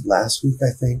put this last week, I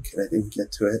think, and I didn't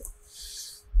get to it.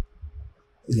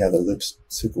 Yeah, the lips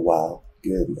took a while.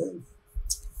 Good, man.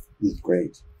 This is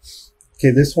great. Okay,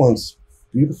 this one's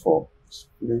beautiful. It's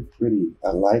very pretty.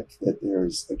 I like that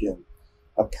there's, again,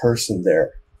 a person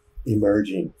there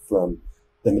emerging from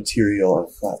the material on a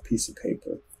flat piece of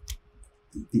paper.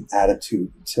 The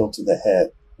attitude, the tilt of the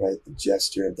head, right? The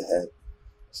gesture of the head.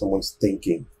 Someone's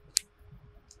thinking.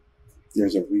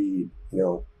 There's a read,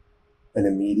 an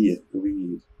immediate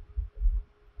read.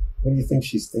 What do you think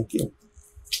she's thinking?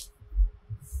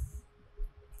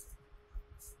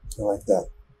 I like that.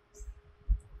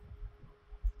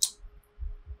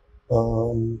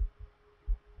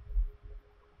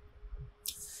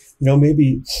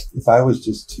 Maybe if I was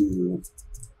just to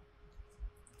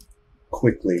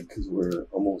quickly, because we're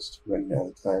almost running out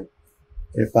of time,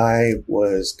 if I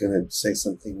was going to say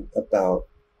something about,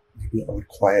 maybe I would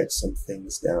quiet some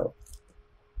things down,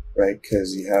 right?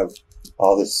 Because you have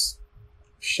all this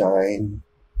shine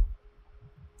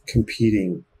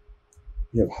competing.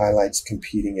 You have highlights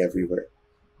competing everywhere.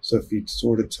 So if you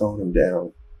sort of tone them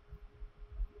down,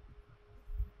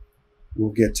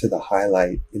 we'll get to the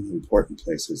highlight in the important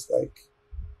places, like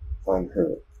on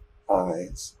her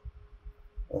eyes,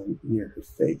 near her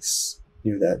face,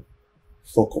 near that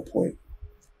focal point.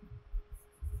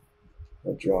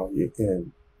 I'll draw you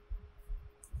in.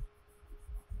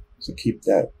 So keep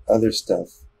that other stuff,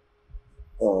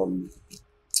 what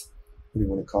do you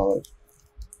want to call it?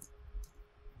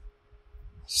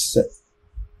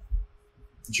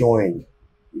 Joined.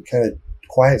 You kind of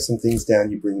quiet some things down,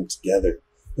 you bring them together.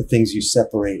 The things you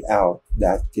separate out,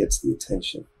 that gets the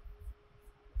attention.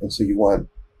 And so you want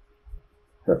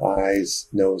her eyes,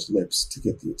 nose, lips to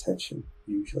get the attention,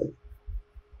 usually,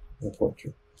 in a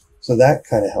portrait. So that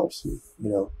kind of helps me,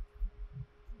 You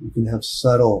can have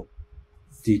subtle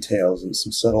details and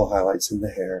some subtle highlights in the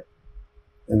hair.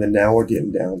 And then now we're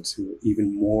getting down to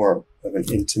even more of an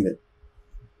intimate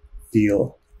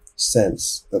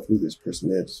sense of who this person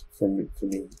is for me.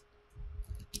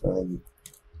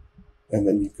 And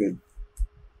then you could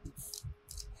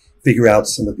figure out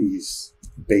some of these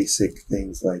basic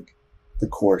things like the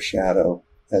core shadow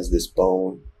as this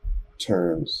bone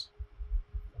turns,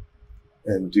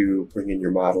 and bring in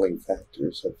your modeling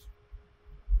factors of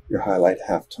your highlight,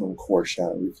 halftone, core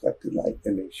shadow, reflected light,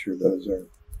 and make sure those are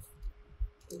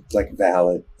like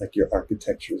valid, like your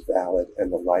architecture is valid,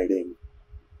 and the lighting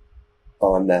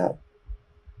on that,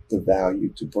 the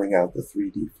value to bring out the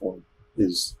 3D form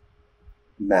is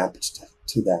mapped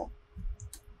to that.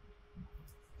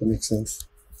 That makes sense?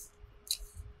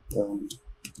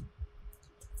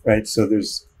 Right, so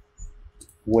there's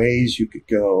ways you could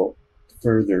go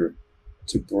further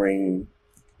to bring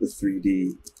the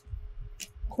 3D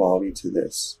quality to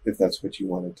this, if that's what you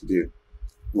wanted to do.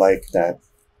 Like that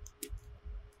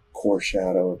core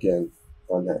shadow again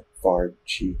on that far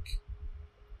cheek.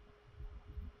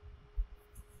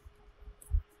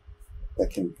 I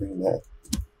can bring that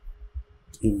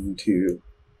into,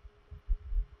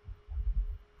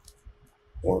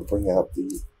 or bring out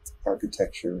the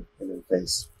architecture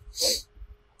interface.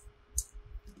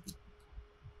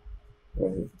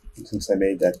 Right? And since I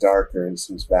made that darker, and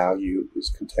since value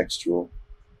is contextual,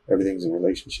 everything's in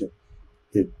relationship,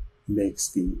 it makes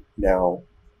the now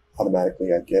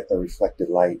automatically I get a reflected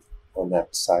light on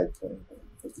that side plane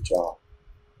of the jaw.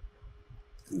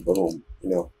 And boom, you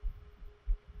know,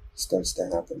 it starts to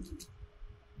happen.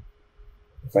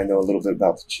 If I know a little bit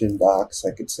about the chin box,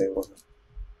 I could say, well,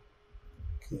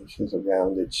 okay, she has a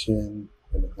rounded chin.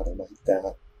 I know how to light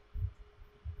that.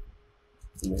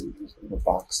 And maybe use a little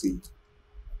boxy.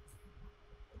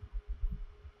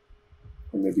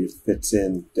 Or maybe it fits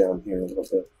in down here a little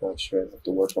bit. Not sure. I have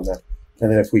to work on that.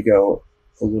 And then if we go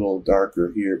a little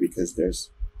darker here, because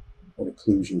there's an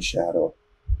occlusion shadow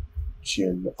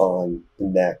chin on the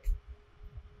neck,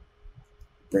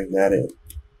 bring that in.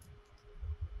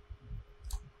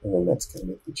 And then that's going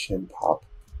to make the chin pop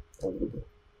a little bit.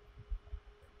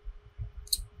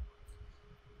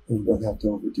 And you don't have to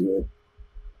overdo it.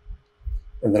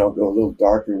 And then I'll go a little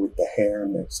darker with the hair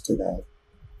next to that.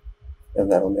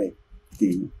 And that'll make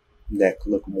the neck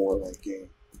look more like a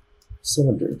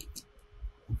cylinder,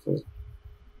 hopefully.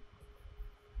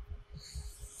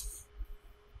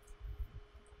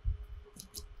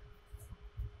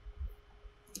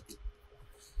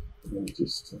 Let me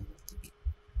just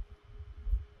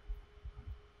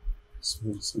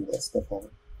smooth some of that stuff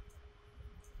out.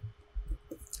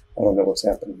 I don't know what's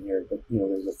happening here, but you know,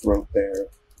 there's a throat there.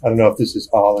 I don't know if this is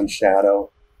all in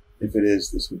shadow. If it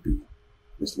is,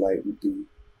 this light would be,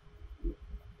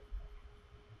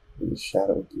 this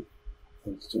shadow would be a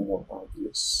little more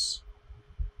obvious.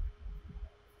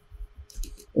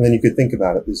 And then you could think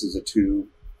about it. This is a tube.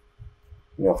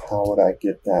 You know, how would I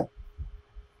get that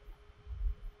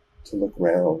to look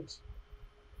round?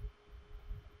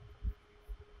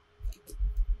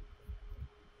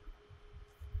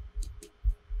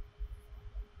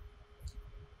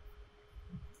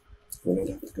 Then I'd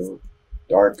have to go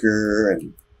darker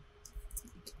and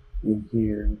in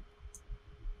here.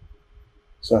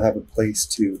 So I have a place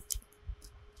to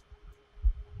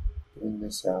bring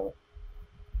this out.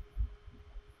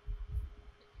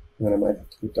 And then I might have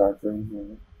to go darker in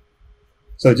here.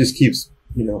 So it just keeps,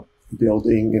 you know,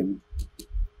 building, and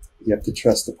you have to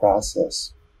trust the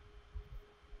process.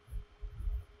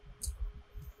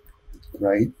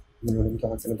 Right? You know what I'm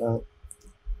talking about?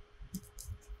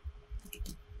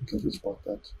 I think I just want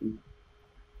that to be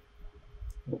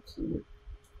more clear.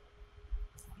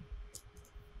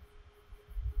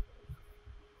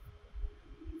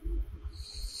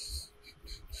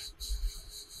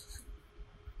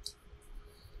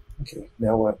 Okay,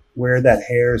 now what? Where that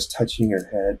hair is touching your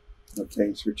head, the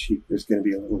face or cheek, there's going to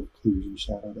be a little occlusion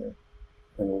shadow there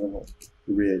and a little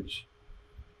ridge.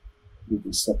 You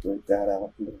can separate that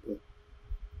out a little bit.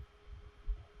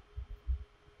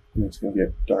 And it's going to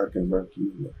get dark and murky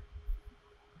in there,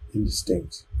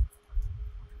 indistinct.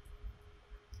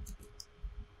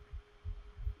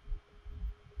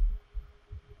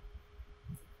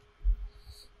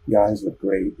 The eyes look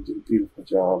great. You did a beautiful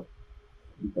job.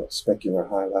 You've got specular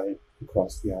highlight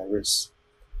across the iris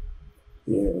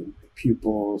and the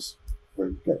pupils, where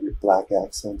you've got your black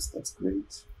accents. That's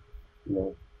great. You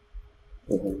know,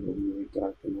 the really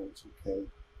dark and one's okay.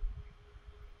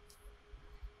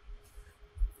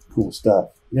 Cool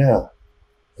stuff. Yeah.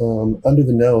 Under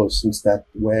the nose, since that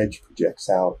wedge projects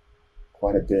out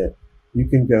quite a bit, you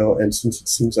can go, and since it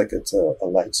seems like it's a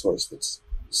light source that's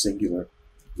singular,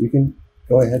 you can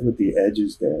go ahead with the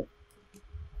edges there.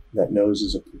 That nose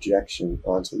is a projection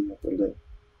onto the upper lip.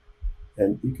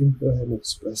 And you can go ahead and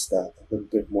express that a little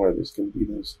bit more. There's going to be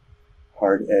those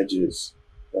hard edges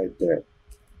right there.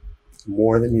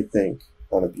 More than you think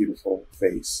on a beautiful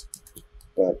face.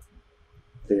 But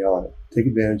they are. Take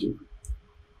advantage of it.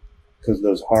 Because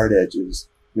those hard edges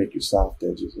make your soft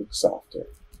edges look softer.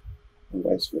 And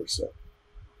vice versa.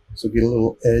 So get a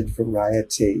little edge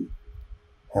variety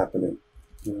happening.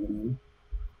 You know what I mean?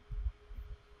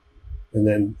 And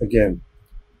then, again,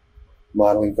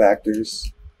 modeling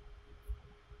factors,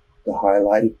 the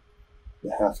highlight,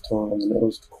 the halftone on the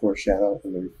nose, the core shadow,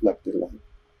 and the reflected light.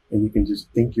 And you can just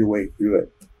think your way through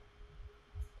it.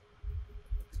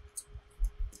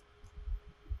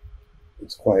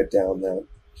 Let's quiet down that,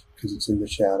 because it's in the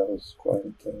shadows. Quiet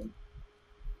it down.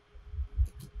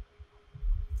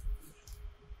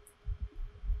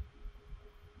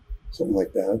 Something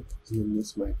like that. And then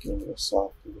this might get a little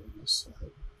softer on this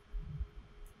side.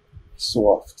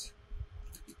 Soft.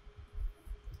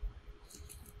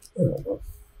 I don't know.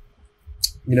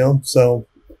 You know, so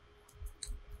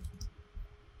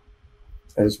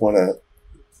I just want to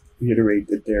reiterate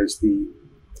that there's the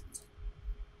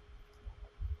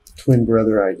twin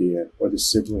brother idea, or the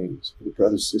siblings, or the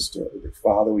brother sister, or they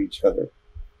follow each other.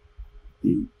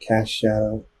 The cast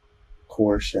shadow,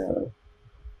 core shadow,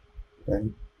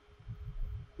 right?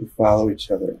 They follow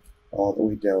each other all the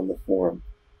way down the form.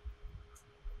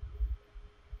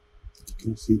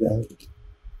 Can you see that?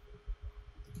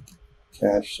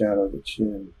 Cast shadow of the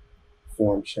chin,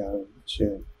 form shadow of the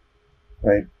chin,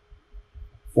 right?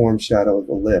 Form shadow of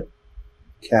the lip,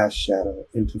 cast shadow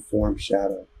into form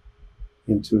shadow,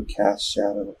 into a cast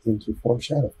shadow, into form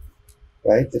shadow,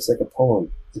 right? It's like a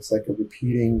poem. It's like a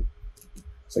repeating,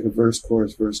 it's like a verse,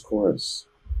 chorus.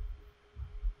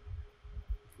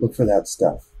 Look for that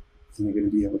stuff, and you're going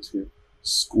to be able to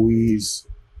squeeze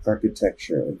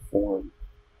architecture and form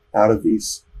out of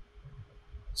these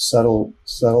subtle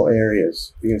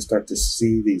areas. You're going to start to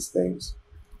see these things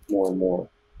more and more.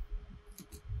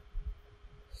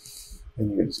 And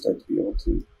you're going to start to be able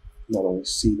to not only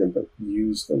see them, but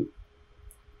use them.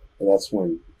 And that's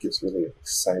when it gets really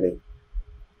exciting.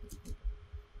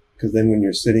 Because then when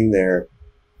you're sitting there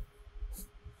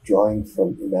drawing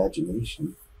from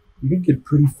imagination, you can get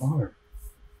pretty far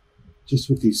just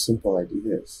with these simple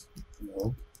ideas, you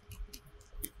know?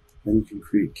 Then you can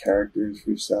create characters for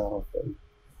yourself and,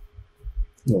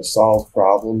 you know, solve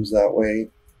problems that way.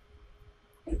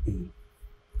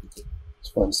 It's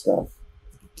fun stuff.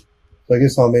 So I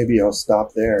guess I'll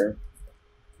stop there.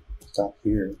 Stop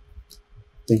here.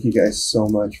 Thank you guys so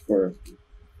much for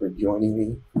joining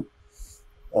me. I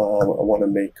want to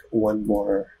make one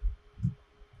more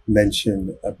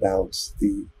mention about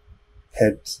the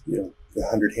head, you know, the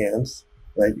 100 hands,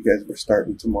 right? You guys were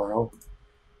starting tomorrow.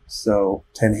 So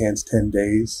 10 hands, 10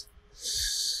 days.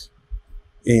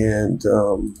 And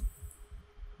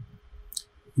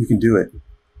you can do it.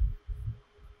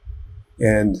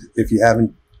 And if you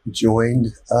haven't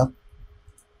joined up,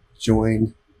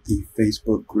 join the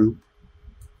Facebook group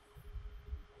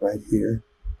right here.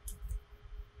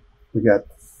 We got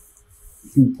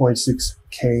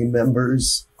 2.6K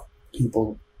members,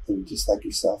 people just like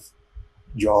yourself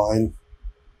drawing.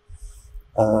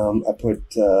 I put,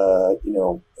 you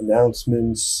know,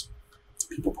 announcements,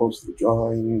 people post the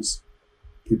drawings,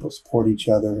 people support each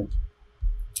other,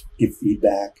 give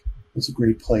feedback. It's a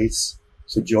great place.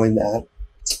 So join that.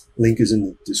 Link is in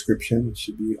the description. It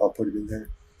should be, I'll put it in there.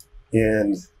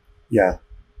 And yeah,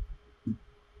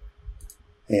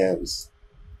 hands.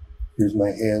 Here's my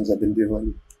hands I've been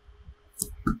doing.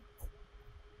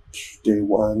 Day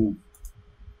 1,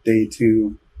 day 2.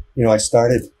 You know, I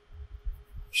started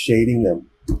shading them,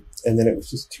 and then it was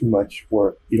just too much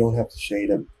work. You don't have to shade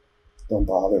them. Don't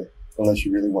bother unless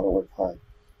you really want to work hard.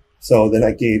 So then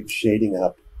I gave shading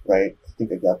up, right? I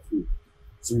think I got through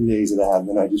 3 days of that, and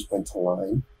then I just went to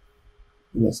line.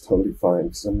 And that's totally fine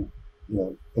because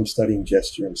I'm studying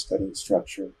gesture, I'm studying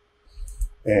structure.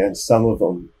 And some of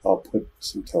them I'll put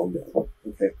some tone down.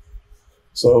 Okay.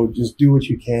 So just do what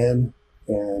you can,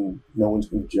 and no one's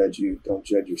going to judge you. Don't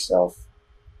judge yourself.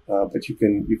 But you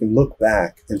can look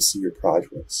back and see your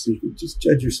progress. So you can just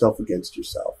judge yourself against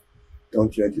yourself.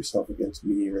 Don't judge yourself against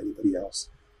me or anybody else.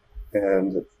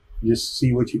 And just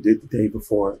see what you did the day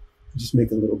before. Just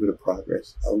make a little bit of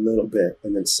progress, a little bit,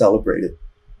 and then celebrate it.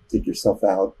 Take yourself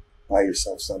out, buy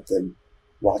yourself something,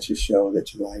 watch a show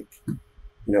that you like, you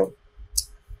know.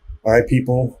 All right,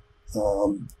 people.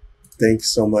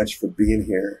 Thanks so much for being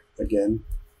here again.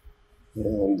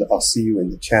 And I'll see you in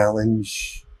the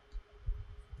challenge.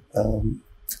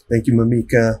 Thank you,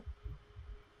 Mamika.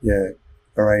 Yeah.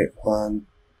 All right, Juan.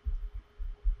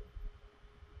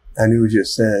 Anuja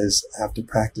says, after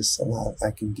practice a lot,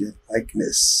 I can get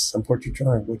likeness. I'm portrait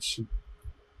drawing. What should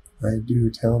I do?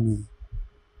 Tell me.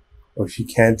 Or she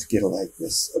can't get a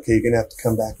likeness. Okay, you're going to have to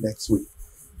come back next week.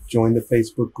 Join the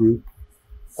Facebook group.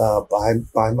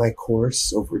 Buy my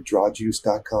course over at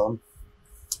drawjuice.com.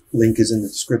 Link is in the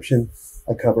description.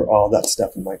 I cover all that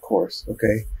stuff in my course.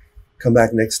 Okay, come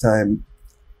back next time.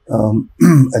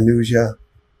 Anuja,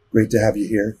 great to have you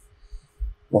here.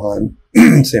 Juan,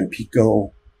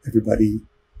 Sampico, everybody,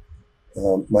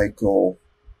 Michael,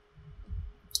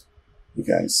 you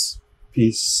guys,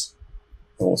 peace,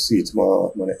 and we'll see you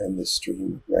tomorrow. I'm going to end this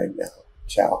stream right now.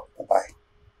 Ciao.